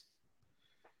 points.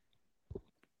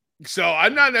 So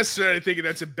I'm not necessarily thinking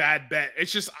that's a bad bet.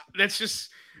 That's just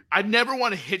I never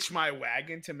want to hitch my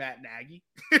wagon to Matt Nagy.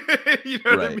 You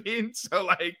know what I mean? So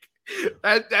like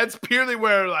that's purely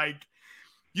where like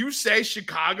you say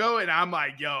Chicago and I'm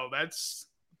like, yo,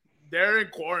 they're in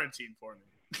quarantine for me.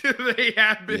 They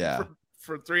have been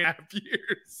for 3.5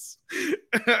 years.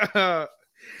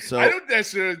 So I don't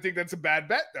necessarily think that's a bad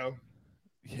bet, though.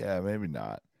 Yeah, maybe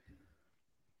not.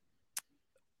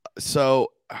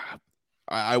 So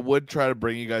I would try to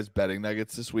bring you guys betting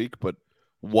nuggets this week, but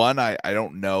one, I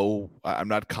don't know. I'm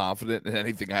not confident in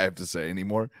anything I have to say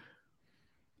anymore.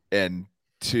 And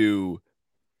two,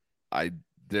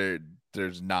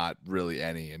 there's not really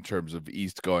any in terms of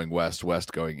East going West,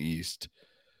 West going East.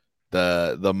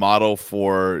 The model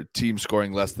for team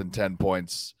scoring less than 10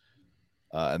 points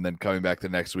and then coming back the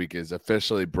next week is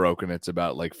officially broken. It's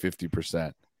about like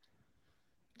 50%.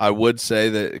 I would say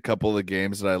that a couple of the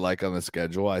games that I like on the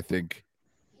schedule, I think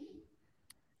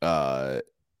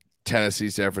Tennessee,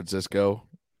 San Francisco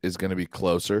is going to be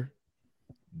closer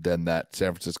than that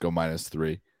San Francisco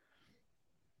 -3.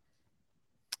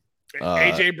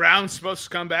 A.J. Brown's supposed to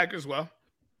come back as well.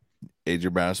 A.J.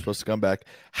 Brown is supposed to come back.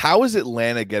 How is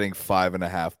Atlanta getting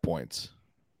 5.5 points?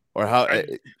 Or how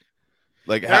is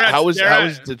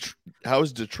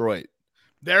Detroit?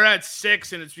 They're at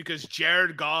 6, and it's because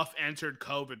Jared Goff entered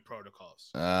COVID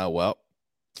protocols. Well,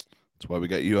 that's why we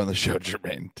got you on the show,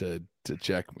 Jermaine, to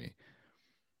check me.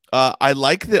 I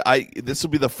like that. This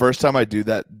will be the first time I do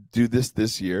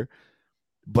this year,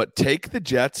 but take the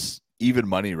Jets even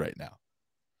money right now.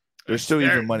 They're still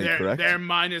even money, correct? They're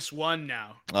 -1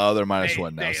 now. Oh, they're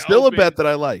 -1 now. Still a bet that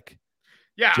I like.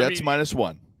 Yeah, Jets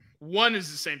 -1. 1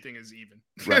 is the same thing as even.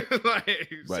 Right. Right.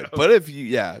 So. But if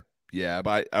you,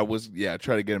 but I was try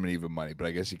to get him an even money, but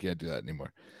I guess you can't do that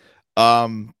anymore.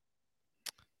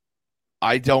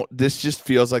 This just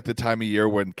feels like the time of year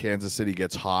when Kansas City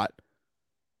gets hot.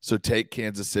 So take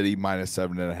Kansas City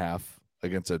 -7.5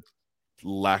 against a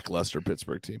lackluster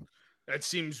Pittsburgh team. That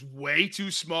seems way too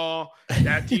small.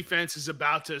 That defense is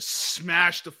about to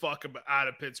smash the fuck out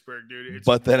of Pittsburgh, dude. It's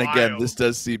but then wild. again, this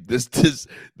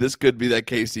could be that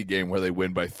KC game where they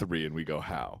win by 3 and we go,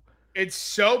 how? It's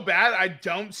so bad. I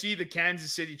don't see the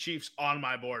Kansas City Chiefs on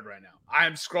my board right now. I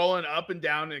am scrolling up and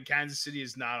down, and Kansas City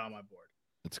is not on my board.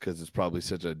 It's because it's probably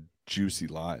such a juicy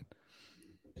line.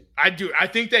 I do. I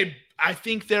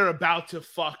think they're about to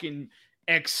fucking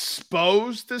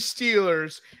expose the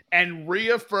Steelers and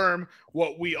reaffirm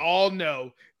what we all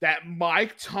know, that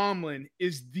Mike Tomlin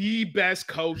is the best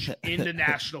coach in the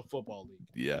National Football League.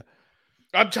 Yeah.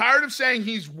 I'm tired of saying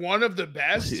he's one of the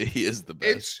best. He is the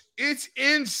best. It's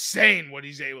insane what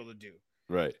he's able to do.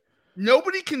 Right.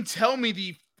 Nobody can tell me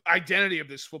the identity of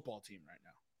this football team right now.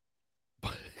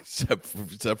 Except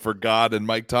for God and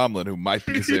Mike Tomlin, who might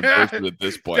be the same person at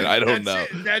this point. I don't know.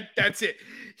 That's it.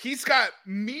 He's got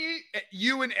me,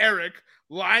 you, and Eric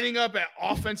lining up at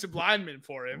offensive linemen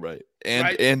for him. Right.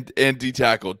 And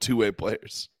D-tackle, two-way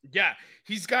players. Yeah.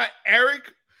 He's got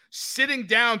Eric sitting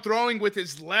down, throwing with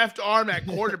his left arm at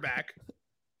quarterback.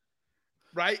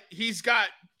 Right? He's got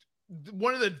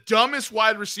one of the dumbest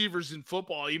wide receivers in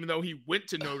football, even though he went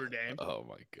to Notre Dame. Oh,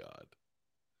 my God.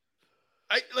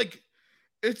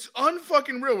 It's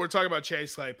unfucking real. We're talking about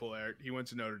Chase Claypool, Eric. He went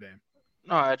to Notre Dame.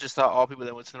 No, I just thought all people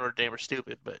that went to Notre Dame are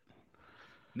stupid, but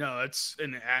no, it's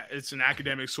an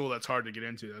academic school that's hard to get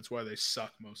into. That's why they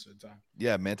suck most of the time.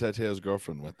 Yeah, Manti Te'o's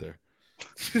girlfriend went there.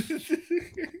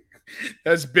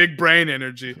 That's big brain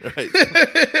energy. Right.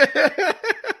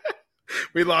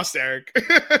 We lost Eric.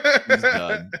 He's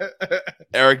done.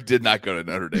 Eric did not go to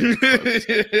Notre Dame.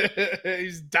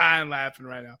 He's dying laughing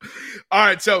right now. All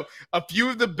right, so a few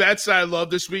of the bets that I love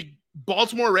this week: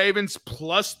 Baltimore Ravens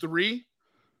 +3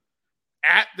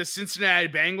 at the Cincinnati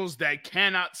Bengals that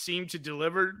cannot seem to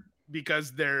deliver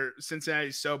because their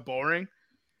Cincinnati's so boring.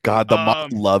 God, the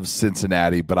mom loves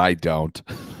Cincinnati, but I don't.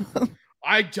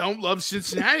 I don't love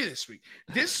Cincinnati this week.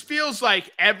 This feels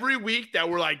like every week that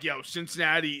we're like, yo,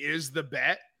 Cincinnati is the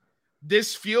bet.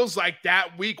 This feels like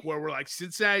that week where we're like,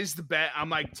 Cincinnati's the bet. I'm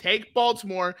like, take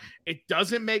Baltimore. It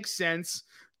doesn't make sense.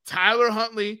 Tyler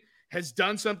Huntley has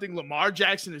done something Lamar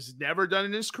Jackson has never done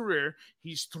in his career.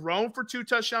 He's thrown for 2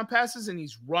 touchdown passes and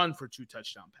he's run for 2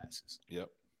 touchdown passes. Yep.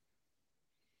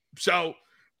 So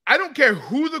I don't care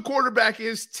who the quarterback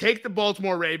is. Take the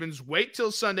Baltimore Ravens. Wait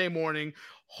till Sunday morning.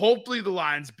 Hopefully the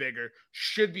line's bigger.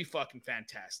 Should be fucking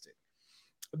fantastic.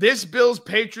 This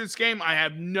Bills-Patriots game, I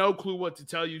have no clue what to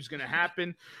tell you is going to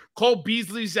happen. Cole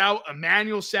Beasley's out.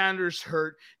 Emmanuel Sanders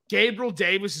hurt. Gabriel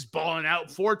Davis is balling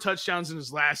out. 4 touchdowns in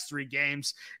his last 3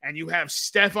 games. And you have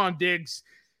Stephon Diggs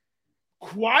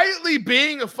quietly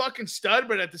being a fucking stud,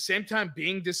 but at the same time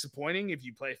being disappointing if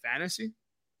you play fantasy.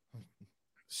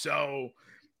 So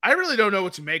I really don't know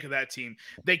what to make of that team.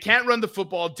 They can't run the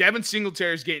football. Devin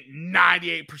Singletary is getting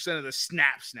 98% of the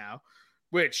snaps now,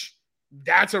 which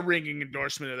that's a ringing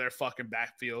endorsement of their fucking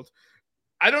backfield.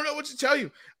 I don't know what to tell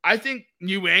you. I think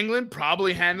New England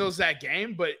probably handles that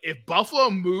game, but if Buffalo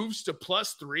moves to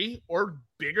 +3 or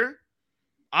bigger,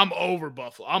 I'm over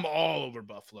Buffalo. I'm all over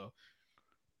Buffalo.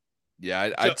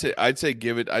 Yeah, I'd say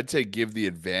give the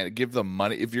advantage, give the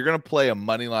money. If you're gonna play a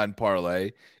money line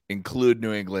parlay, include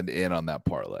New England in on that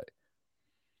parlay.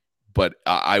 But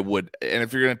I would, and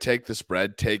if you're going to take the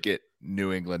spread, take it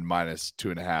New England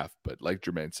 -2.5. But like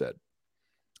Jermaine said,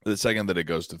 the second that it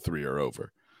goes to 3 or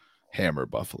over, hammer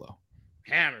Buffalo.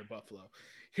 Hammer Buffalo.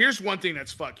 Here's one thing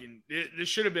that's this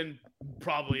should have been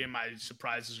probably in my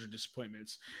surprises or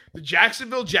disappointments. The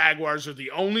Jacksonville Jaguars are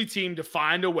the only team to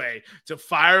find a way to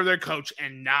fire their coach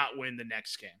and not win the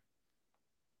next game.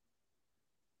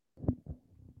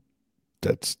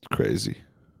 That's crazy.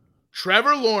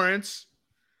 Trevor Lawrence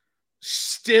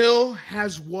still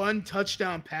has 1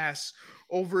 touchdown pass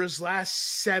over his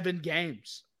last 7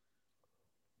 games.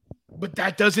 But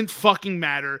that doesn't fucking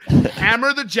matter.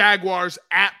 Hammer the Jaguars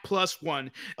at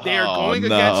 +1. They're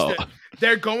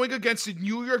going against the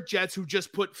New York Jets, who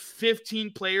just put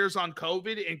 15 players on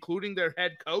COVID, including their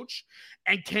head coach,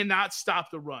 and cannot stop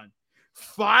the run.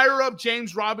 Fire up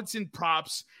James Robinson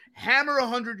props. Hammer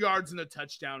 100 yards and a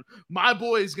touchdown. My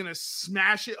boy is going to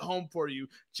smash it home for you.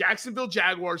 Jacksonville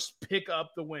Jaguars pick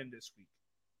up the win this week.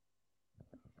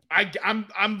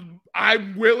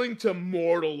 I'm willing to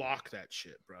mortal lock that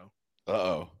shit, bro.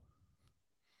 Uh-oh.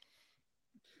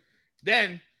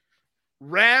 Then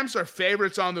Rams are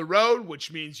favorites on the road,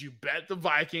 which means you bet the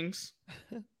Vikings.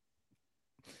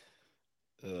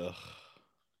 Ugh.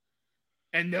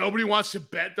 And nobody wants to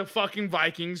bet the fucking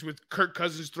Vikings with Kirk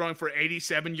Cousins throwing for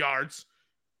 87 yards.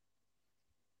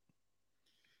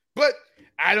 But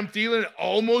Adam Thielen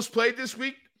almost played this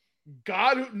week.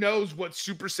 God knows what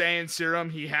Super Saiyan serum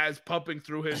he has pumping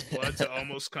through his blood to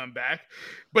almost come back.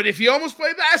 But if he almost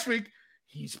played last week,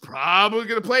 he's probably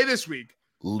going to play this week.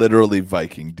 Literally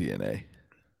Viking DNA.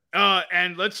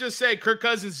 And let's just say Kirk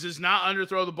Cousins does not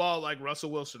underthrow the ball like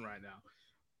Russell Wilson right now.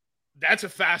 That's a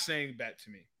fascinating bet to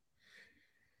me.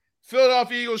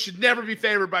 Philadelphia Eagles should never be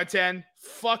favored by 10.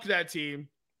 Fuck that team.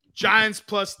 Giants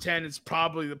plus 10 is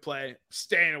probably the play.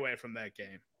 Staying away from that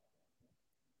game.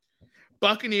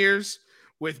 Buccaneers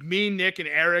with me, Nick, and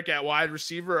Eric at wide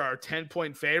receiver are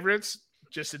 10-point favorites.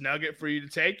 Just a nugget for you to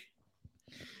take.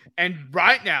 And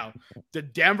right now, the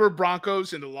Denver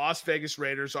Broncos and the Las Vegas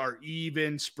Raiders are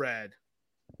even spread.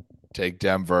 Take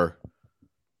Denver.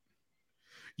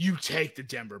 You take the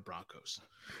Denver Broncos.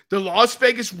 The Las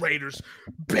Vegas Raiders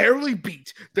barely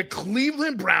beat the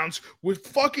Cleveland Browns with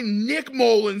fucking Nick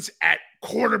Mullins at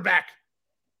quarterback.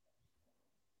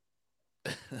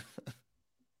 I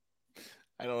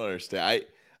don't understand.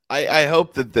 I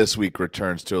hope that this week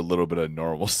returns to a little bit of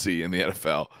normalcy in the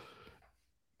NFL.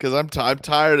 Because I'm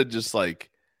tired of just like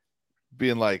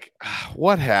being like,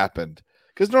 what happened?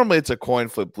 Because normally it's a coin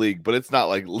flip league, but it's not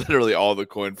like literally all the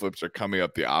coin flips are coming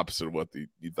up the opposite of what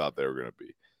you thought they were going to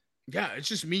be. Yeah, it's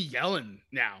just me yelling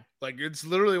now. Like, it's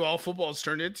literally all football's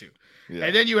turned into. Yeah.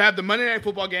 And then you have the Monday Night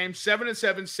Football game.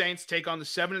 7-7 Saints take on the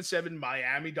 7-7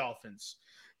 Miami Dolphins.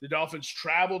 The Dolphins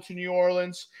travel to New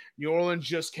Orleans. New Orleans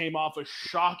just came off a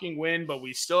shocking win, but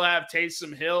we still have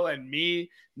Taysom Hill and me,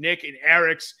 Nick, and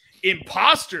Eric's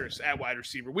imposters at wide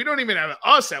receiver. We don't even have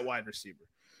us at wide receiver.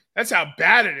 That's how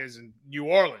bad it is in New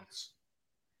Orleans.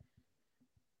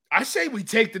 I say we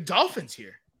take the Dolphins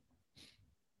here.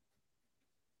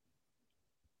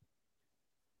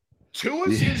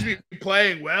 Tua seems to be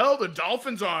playing well. The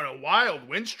Dolphins are on a wild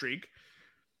win streak.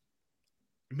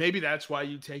 Maybe that's why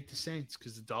you take the Saints,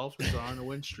 because the Dolphins are on a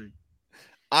win streak.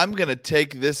 I'm going to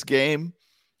take this game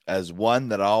as one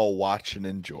that I'll watch and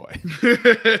enjoy.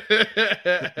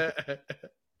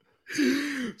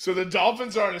 So the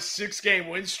Dolphins are on a 6-game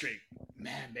win streak.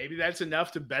 Man, maybe that's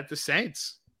enough to bet the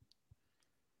Saints.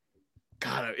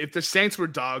 God, if the Saints were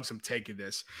dogs, I'm taking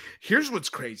this. Here's what's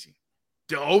crazy.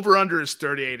 The over-under is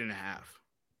 38.5.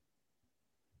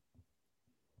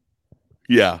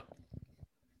 Yeah.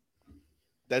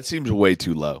 That seems way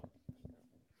too low.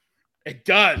 It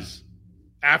does.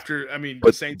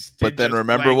 The Saints. But then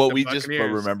remember what we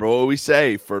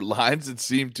say for lines that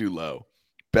seem too low.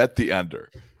 Bet the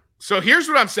under. So here's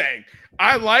what I'm saying.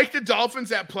 I like the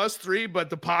Dolphins at +3, but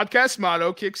the podcast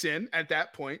motto kicks in at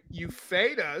that point. You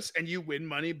fade us and you win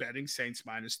money betting Saints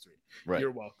 -3. Right.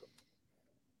 You're welcome.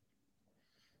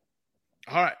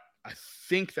 All right. I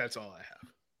think that's all I have.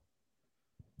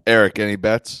 Eric, any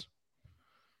bets?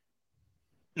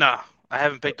 No, I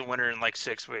haven't picked a winner in like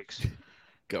 6 weeks.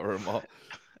 Cover them all.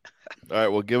 All right,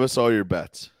 well, give us all your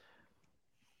bets.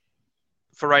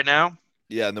 For right now?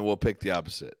 Yeah, and then we'll pick the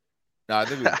opposite. No, I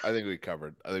think we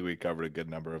covered a good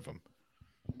number of them.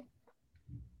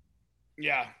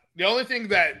 Yeah. The only thing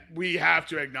that we have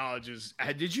to acknowledge is,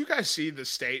 did you guys see the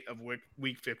state of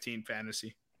Week 15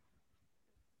 fantasy?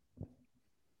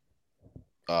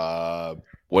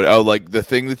 What? Oh, like the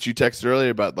thing that you texted earlier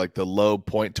about like the low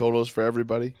point totals for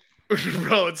everybody.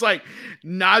 Bro, it's like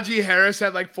Najee Harris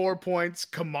had like 4 points.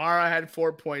 Kamara had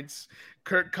 4 points.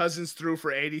 Kirk Cousins threw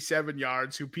for 87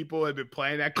 yards, who people have been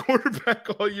playing at quarterback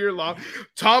all year long.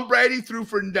 Tom Brady threw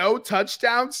for no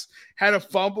touchdowns, had a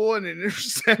fumble and an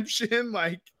interception.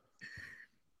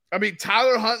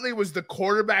 Tyler Huntley was the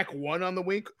quarterback 1 on the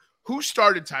week. Who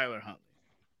started Tyler Huntley?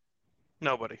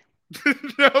 Nobody.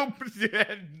 No,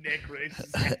 yeah, Nick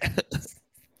raises his hands.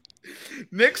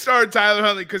 Nick started Tyler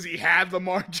Huntley because he had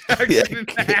Lamar Jackson and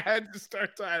had to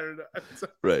start Tyler Huntley.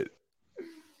 Right.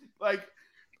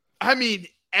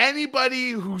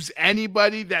 Anybody who's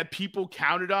anybody that people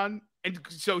counted on. And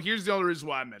so here's the only reason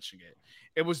why I'm mentioning it.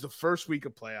 It was the first week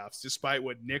of playoffs, despite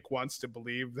what Nick wants to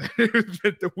believe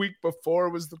that the week before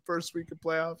was the first week of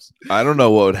playoffs. I don't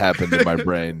know what would happen to my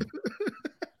brain.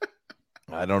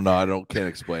 I don't know. Can't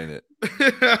explain it.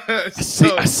 I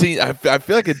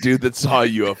feel like a dude that saw a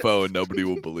UFO and nobody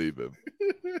will believe him.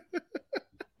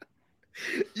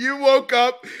 You woke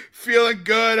up feeling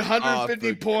good,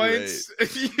 150 points.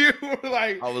 You were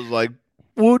like, I was like,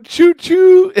 woo, choo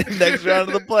choo, next round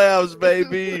of the playoffs,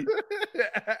 baby.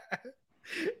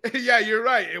 Yeah, you're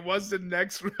right. It was the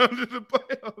next round of the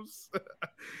playoffs.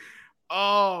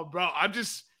 Oh, bro,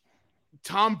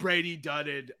 Tom Brady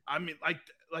dudded.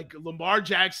 Like Lamar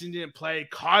Jackson didn't play.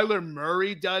 Kyler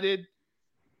Murray dudded.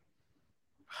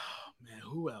 Oh, man,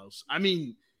 who else? I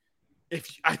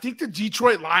think the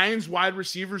Detroit Lions wide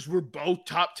receivers were both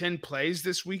top 10 plays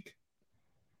this week.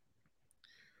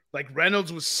 Like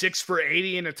Reynolds was 6 for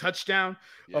 80 and a touchdown.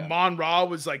 Yeah. Amon-Ra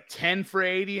was like 10 for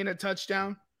 80 and a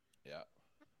touchdown. Yeah.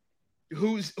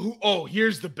 Oh,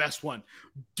 here's the best one.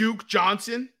 Duke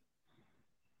Johnson.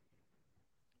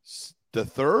 The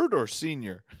third or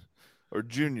senior? Or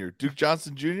junior? Duke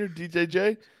Johnson Jr.,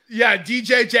 DJJ? Yeah,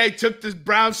 DJJ took the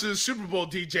Browns to the Super Bowl,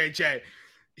 DJJ.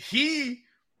 He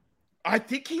I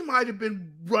think he might have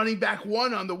been running back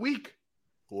 1 on the week.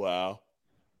 Wow.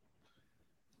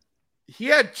 He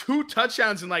had 2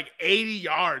 touchdowns and like 80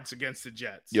 yards against the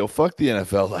Jets. Yo, fuck the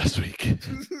NFL last week.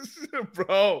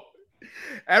 Bro,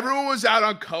 everyone was out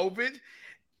on COVID.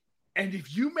 And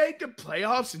if you made the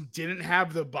playoffs and didn't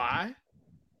have the bye,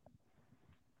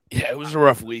 Yeah, it was a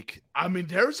rough week. I mean,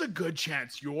 there's a good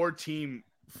chance your team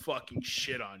fucking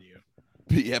shit on you.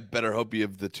 But yeah, better hope you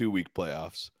have the 2-week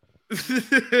playoffs.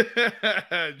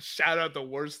 Shout out the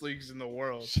worst leagues in the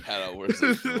world. Shout out worst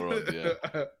leagues in the world, yeah.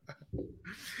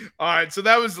 All right, so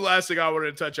that was the last thing I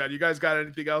wanted to touch on. You guys got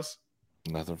anything else?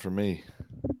 Nothing for me.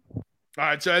 All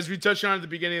right, so as we touched on at the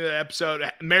beginning of the episode,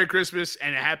 Merry Christmas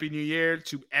and a Happy New Year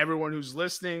to everyone who's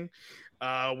listening.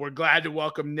 We're glad to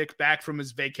welcome Nick back from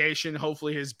his vacation.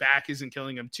 Hopefully his back isn't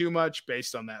killing him too much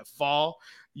based on that fall.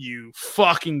 You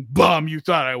fucking bum. You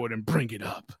thought I wouldn't bring it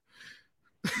up.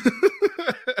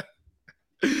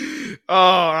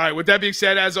 All right. With that being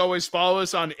said, as always, follow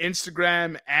us on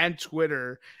Instagram and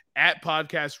Twitter at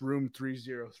Podcast Room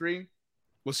 303.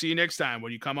 We'll see you next time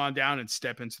when you come on down and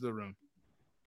step into the room.